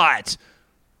on, but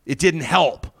it didn't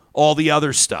help all the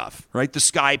other stuff, right? The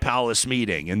Sky Palace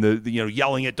meeting and the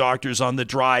yelling at doctors on the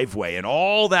driveway and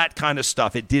all that kind of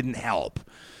stuff. It didn't help.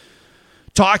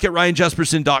 Talk at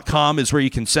ryanjesperson.com is where you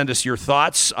can send us your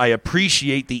thoughts. I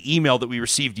appreciate the email that we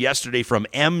received yesterday from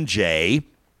MJ.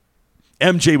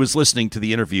 MJ was listening to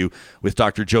the interview with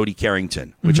Dr. Jody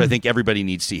Carrington, which I think everybody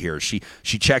needs to hear. She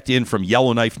checked in from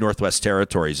Yellowknife, Northwest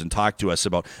Territories, and talked to us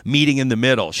about meeting in the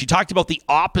middle. She talked about the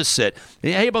opposite.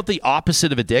 Hey, about the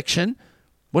opposite of addiction?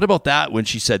 What about that when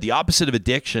she said the opposite of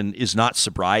addiction is not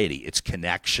sobriety, it's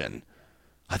connection?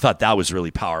 I thought that was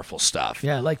really powerful stuff.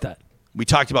 Yeah, I like that. We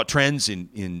talked about trends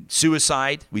in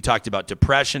suicide. We talked about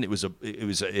depression.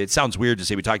 It sounds weird to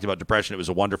say we talked about depression. It was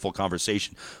a wonderful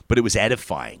conversation, but it was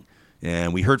edifying.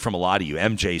 And we heard from a lot of you.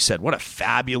 MJ said, what a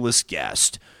fabulous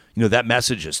guest. That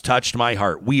message has touched my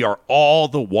heart. We are all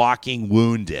the walking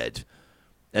wounded.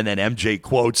 And then MJ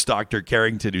quotes Dr.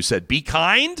 Carrington, who said, be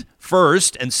kind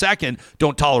first, and second,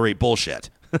 don't tolerate bullshit,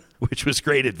 which was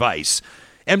great advice.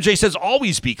 MJ says,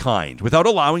 always be kind without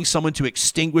allowing someone to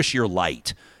extinguish your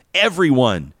light.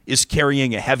 Everyone is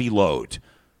carrying a heavy load.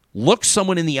 Look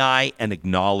someone in the eye and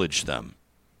acknowledge them.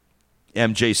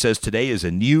 MJ says, today is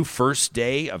a new first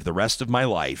day of the rest of my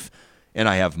life, and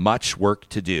I have much work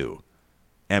to do.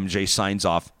 MJ signs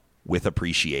off with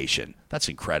appreciation. That's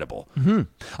incredible.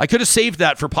 I could have saved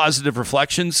that for Positive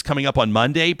Reflections coming up on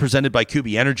Monday, presented by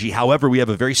Kubi Energy. However, we have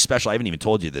a very special, I haven't even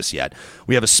told you this yet,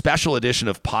 we have a special edition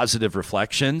of Positive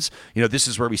Reflections. This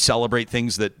is where we celebrate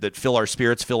things that fill our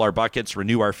spirits, fill our buckets,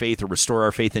 renew our faith, or restore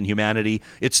our faith in humanity.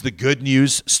 It's the good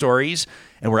news stories.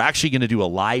 And we're actually going to do a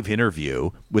live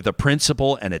interview with a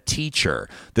principal and a teacher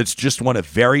that's just won a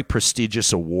very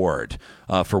prestigious award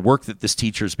for work that this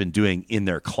teacher has been doing in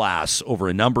their class over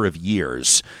a number of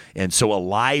years. And so a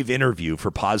live interview for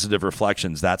Positive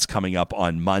Reflections, that's coming up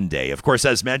on Monday. Of course,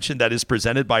 as mentioned, that is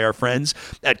presented by our friends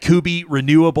at Kubi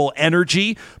Renewable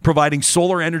Energy, providing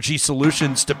solar energy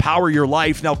solutions to power your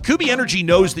life. Now, Kubi Energy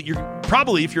knows that you're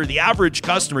probably, if you're the average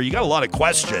customer, you got a lot of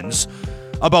questions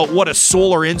about what a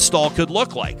solar install could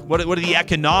look like. What are the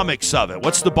economics of it?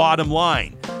 What's the bottom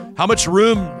line? How much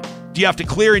room do you have to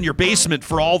clear in your basement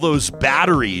for all those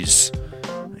batteries?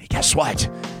 Guess what?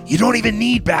 you don't even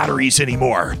need batteries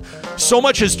anymore. So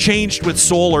much has changed with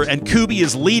solar, and Kubi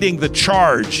is leading the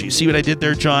charge. You see what I did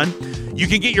there, John? You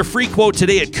can get your free quote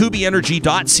today at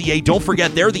kubienergy.ca. Don't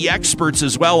forget, they're the experts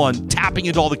as well on tapping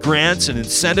into all the grants and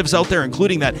incentives out there,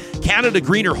 including that Canada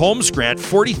Greener Homes grant,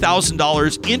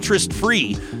 $40,000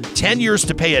 interest-free, 10 years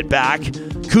to pay it back.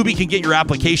 Kubi can get your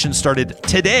application started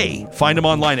today. Find them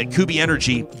online at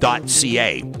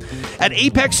kubienergy.ca. At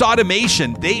Apex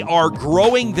Automation, they are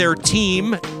growing their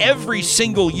team every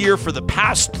single year for the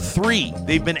past 3.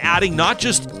 They've been adding not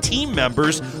just team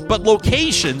members, but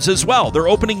locations as well. They're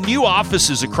opening new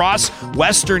offices across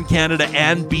Western Canada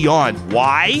and beyond.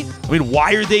 Why? I mean,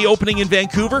 why are they opening in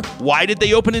Vancouver? Why did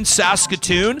they open in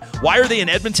Saskatoon? Why are they in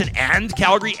Edmonton and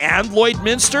Calgary and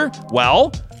Lloydminster?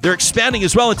 Well, they're expanding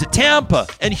as well into Tampa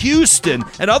and Houston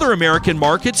and other American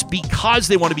markets because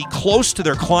they want to be close to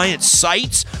their clients'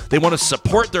 sites. They want to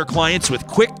support their clients with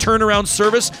quick turnaround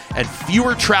service and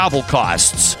fewer travel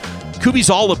costs.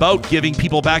 Kubi's all about giving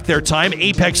people back their time.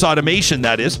 Apex Automation,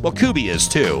 that is. Well, Kubi is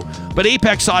too. But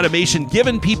Apex Automation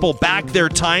giving people back their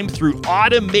time through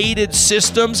automated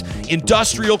systems,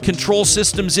 industrial control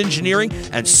systems engineering,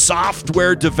 and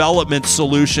software development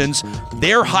solutions.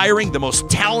 They're hiring the most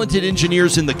talented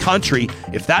engineers in the country.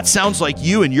 If that sounds like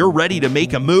you and you're ready to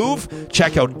make a move,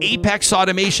 check out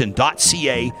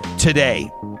apexautomation.ca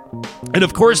today. And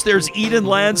of course, there's Eden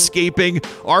Landscaping,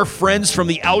 our friends from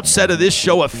the outset of this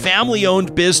show, a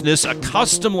family-owned business, a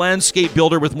custom landscape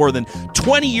builder with more than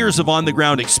 20 years of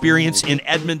on-the-ground experience in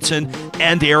Edmonton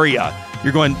and area.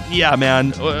 You're going, yeah,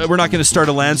 man, we're not going to start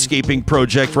a landscaping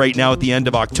project right now at the end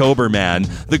of October, man.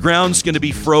 The ground's going to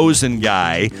be frozen,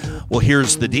 guy. Well,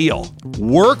 here's the deal.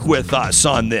 Work with us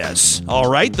on this, all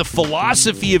right? The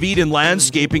philosophy of Eden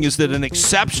Landscaping is that an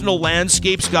exceptional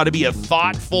landscape's got to be a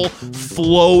thoughtful,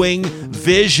 flowing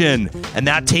vision, and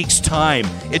that takes time.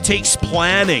 It takes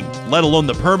planning, let alone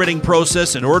the permitting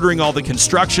process and ordering all the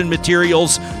construction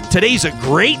materials. Today's a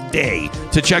great day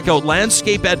to check out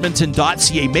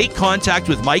landscapeedmonton.ca. Make contact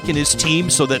with Mike and his team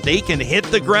so that they can hit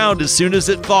the ground as soon as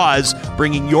it thaws,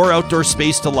 bringing your outdoor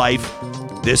space to life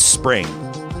this spring.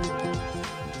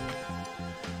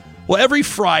 Well, every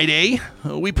Friday,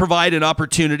 we provide an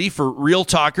opportunity for real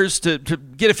talkers to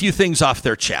get a few things off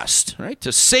their chest, right?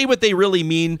 To say what they really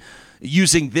mean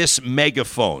using this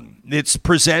megaphone. It's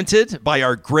presented by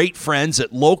our great friends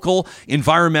at Local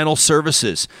Environmental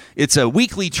Services. It's a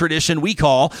weekly tradition we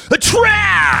call a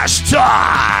Trash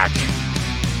Talk.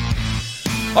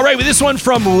 All right, with this one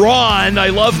from Ron. I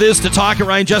love this, to talk at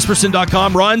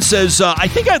RyanJesperson.com. Ron says, I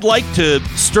think I'd like to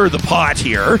stir the pot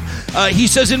here. He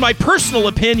says, in my personal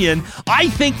opinion, I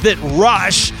think that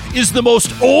Rush is the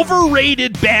most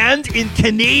overrated band in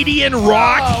Canadian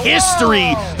rock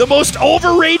history. The most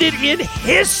overrated in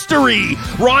history.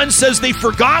 Ron says they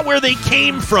forgot where they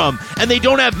came from, and they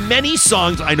don't have many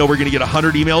songs. I know we're going to get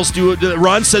 100 emails.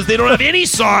 Ron says they don't have any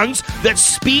songs that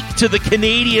speak to the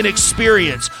Canadian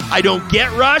experience. I don't get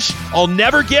Rush. I'll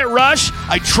never get Rush.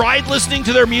 I tried listening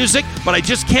to their music, but I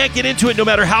just can't get into it no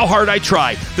matter how hard I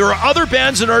try. There are other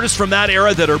bands and artists from that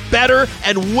era that are better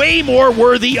and way more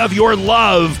worthy of your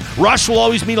love. Rush will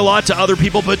always mean a lot to other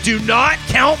people, but do not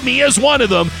count me as one of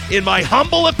them. In my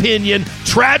humble opinion,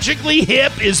 Tragically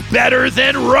Hip is better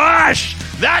than Rush.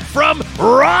 That from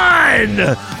Ron.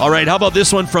 All right, how about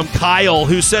this one from Kyle,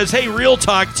 who says, hey, Real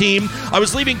Talk team, I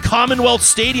was leaving Commonwealth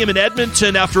Stadium in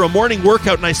Edmonton after a morning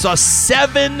workout, and I saw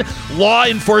 7 law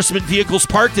enforcement vehicles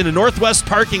parked in a northwest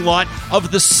parking lot.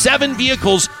 Of the 7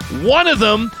 vehicles, 1 of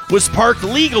them was parked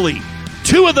legally.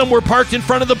 2 of them were parked in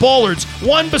front of the bollards,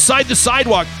 1 beside the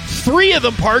sidewalk. 3 of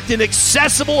them parked in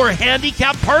accessible or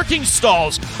handicapped parking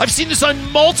stalls. I've seen this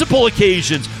on multiple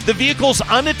occasions. The vehicles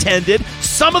unattended,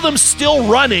 some of them still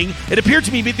running. It appeared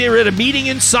to me they were at a meeting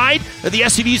inside. The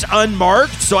SUVs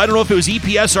unmarked, so I don't know if it was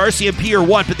EPS, RCMP, or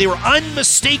what, but they were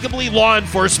unmistakably law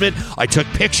enforcement. I took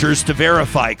pictures to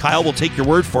verify. Kyle will take your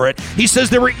word for it. He says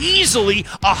there were easily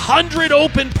 100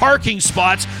 open parking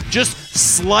spots, just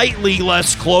slightly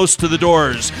less close to the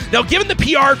doors. Now, given the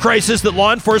PR crisis that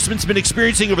law enforcement's been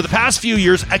experiencing over the past few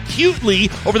years, acutely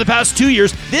over the past 2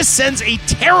 years, this sends a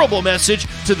terrible message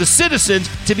to the citizens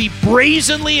to be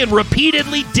brazenly and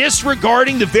repeatedly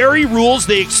disregarding the very rules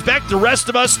they expect the rest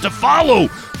of us to follow.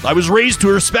 I was raised to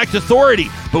respect authority,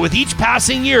 but with each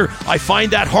passing year, I find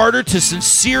that harder to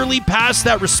sincerely pass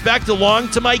that respect along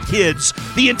to my kids.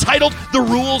 The entitled, the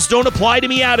rules don't apply to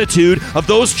me attitude of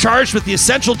those charged with the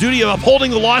essential duty of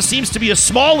upholding the law seems to be a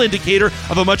small indicator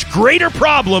of a much greater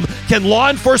problem. Can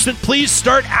law enforcement please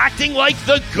start acting like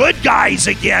the good guys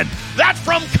again? That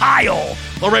from Kyle.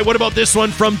 All right, what about this one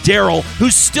from Daryl,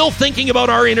 who's still thinking about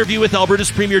our interview with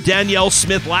Alberta's Premier Danielle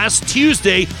Smith last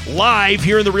Tuesday, live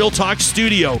here in the Real Talk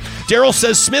studio. Daryl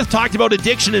says Smith talked about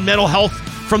addiction and mental health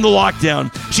from the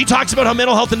lockdown. She talks about how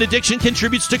mental health and addiction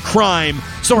contributes to crime.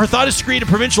 So her thought is to create a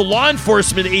provincial law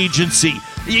enforcement agency.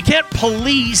 You can't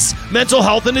police mental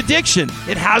health and addiction.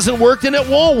 It hasn't worked and it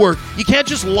won't work. You can't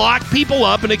just lock people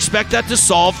up and expect that to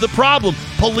solve the problem.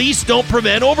 Police don't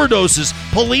prevent overdoses.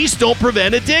 Police don't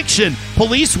prevent addiction.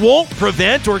 Police won't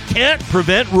prevent or can't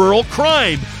prevent rural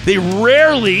crime. They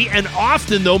rarely and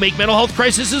often, though, make mental health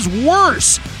crises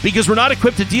worse because we're not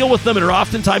equipped to deal with them and are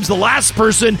oftentimes the last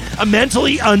person a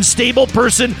mentally unstable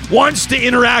person wants to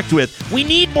interact with. We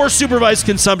need more supervised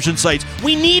consumption sites.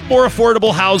 We need more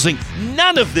affordable housing.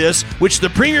 None of this, which the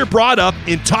Premier brought up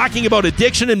in talking about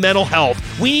addiction and mental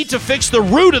health. We need to fix the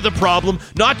root of the problem,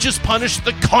 not just punish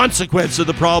the consequence of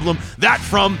the problem. That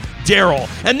from Daryl.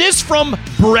 And this from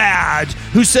Brad,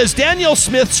 who says Danielle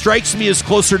Smith strikes me as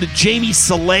closer to Jamie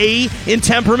Soleil in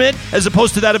temperament as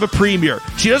opposed to that of a premier.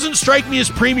 She doesn't strike me as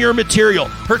premier material.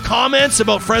 Her comments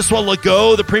about Francois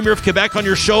Legault, the Premier of Quebec, on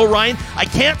your show, Ryan, I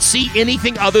can't see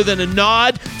anything other than a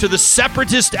nod to the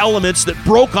separatist elements that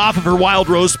broke off of her Wild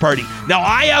Rose Party. Now,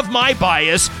 I have my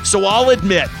bias, so I'll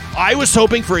admit, I was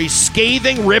hoping for a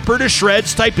scathing ripper to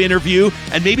shreds type interview,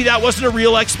 and maybe that wasn't a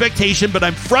real expectation, but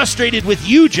I'm frustrated with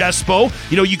you, Jespo.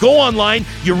 You know, you go online,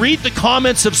 you read the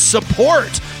comments of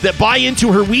support that buy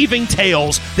into her weaving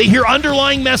tales. They hear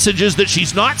underlying messages that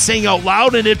she's not saying out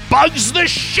loud, and it bugs the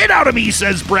shit out of me,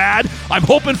 says Brad. I'm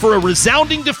hoping for a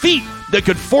resounding defeat that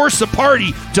could force a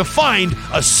party to find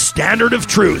a standard of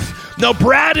truth. Now,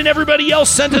 Brad and everybody else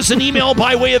sent us an email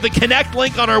by way of the Connect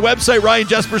link on our website,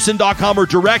 RyanJesperson.com, or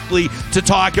directly to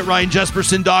talk at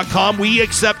RyanJesperson.com. We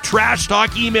accept trash talk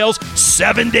emails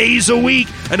 7 days a week.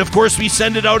 And, of course, we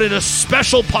send it out in a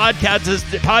special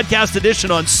podcast edition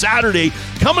on Saturday.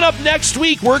 Coming up next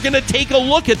week, we're going to take a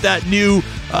look at that new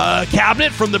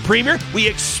cabinet from the Premier. We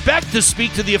expect to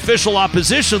speak to the official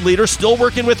opposition leader, still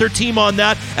working with her team on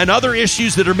that, and other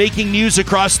issues that are making news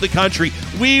across the country.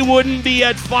 We wouldn't be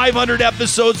at 500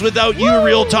 episodes without you,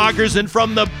 Real Talkers, and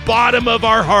from the bottom of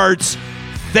our hearts,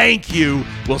 thank you.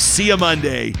 We'll see you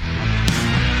Monday.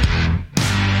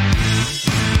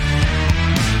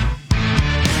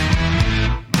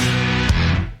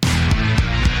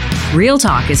 Real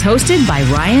Talk is hosted by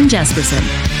Ryan Jesperson,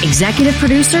 executive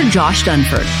producer Josh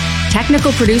Dunford,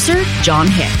 technical producer John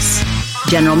Hicks,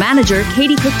 general manager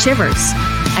Katie Cook-Chivers,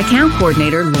 account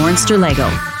coordinator Lawrence Derlego,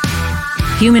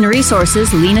 human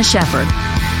resources Lena Shepard,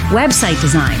 website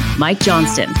design Mike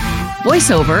Johnston,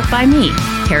 voiceover by me,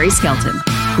 Carrie Skelton.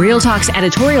 Real Talk's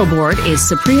editorial board is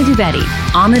Supriya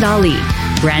Dwivedi, Ahmed Ali,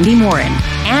 Brandy Morin,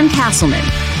 Ann Castleman,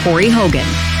 Corey Hogan,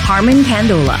 Harmon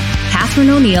Candola, Catherine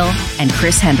O'Neill, and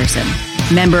Chris Henderson.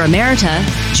 Member Emerita,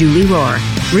 Julie Rohr.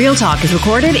 Real Talk is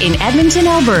recorded in Edmonton,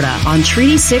 Alberta on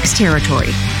Treaty 6 territory,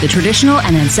 the traditional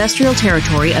and ancestral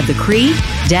territory of the Cree,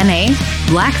 Dene,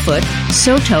 Blackfoot,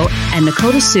 Saulteaux, and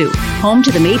Nakota Sioux, home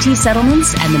to the Métis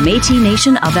settlements and the Métis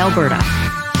Nation of Alberta.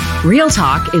 Real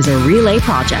Talk is a relay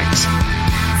project.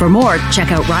 For more,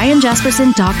 check out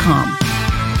RyanJesperson.com.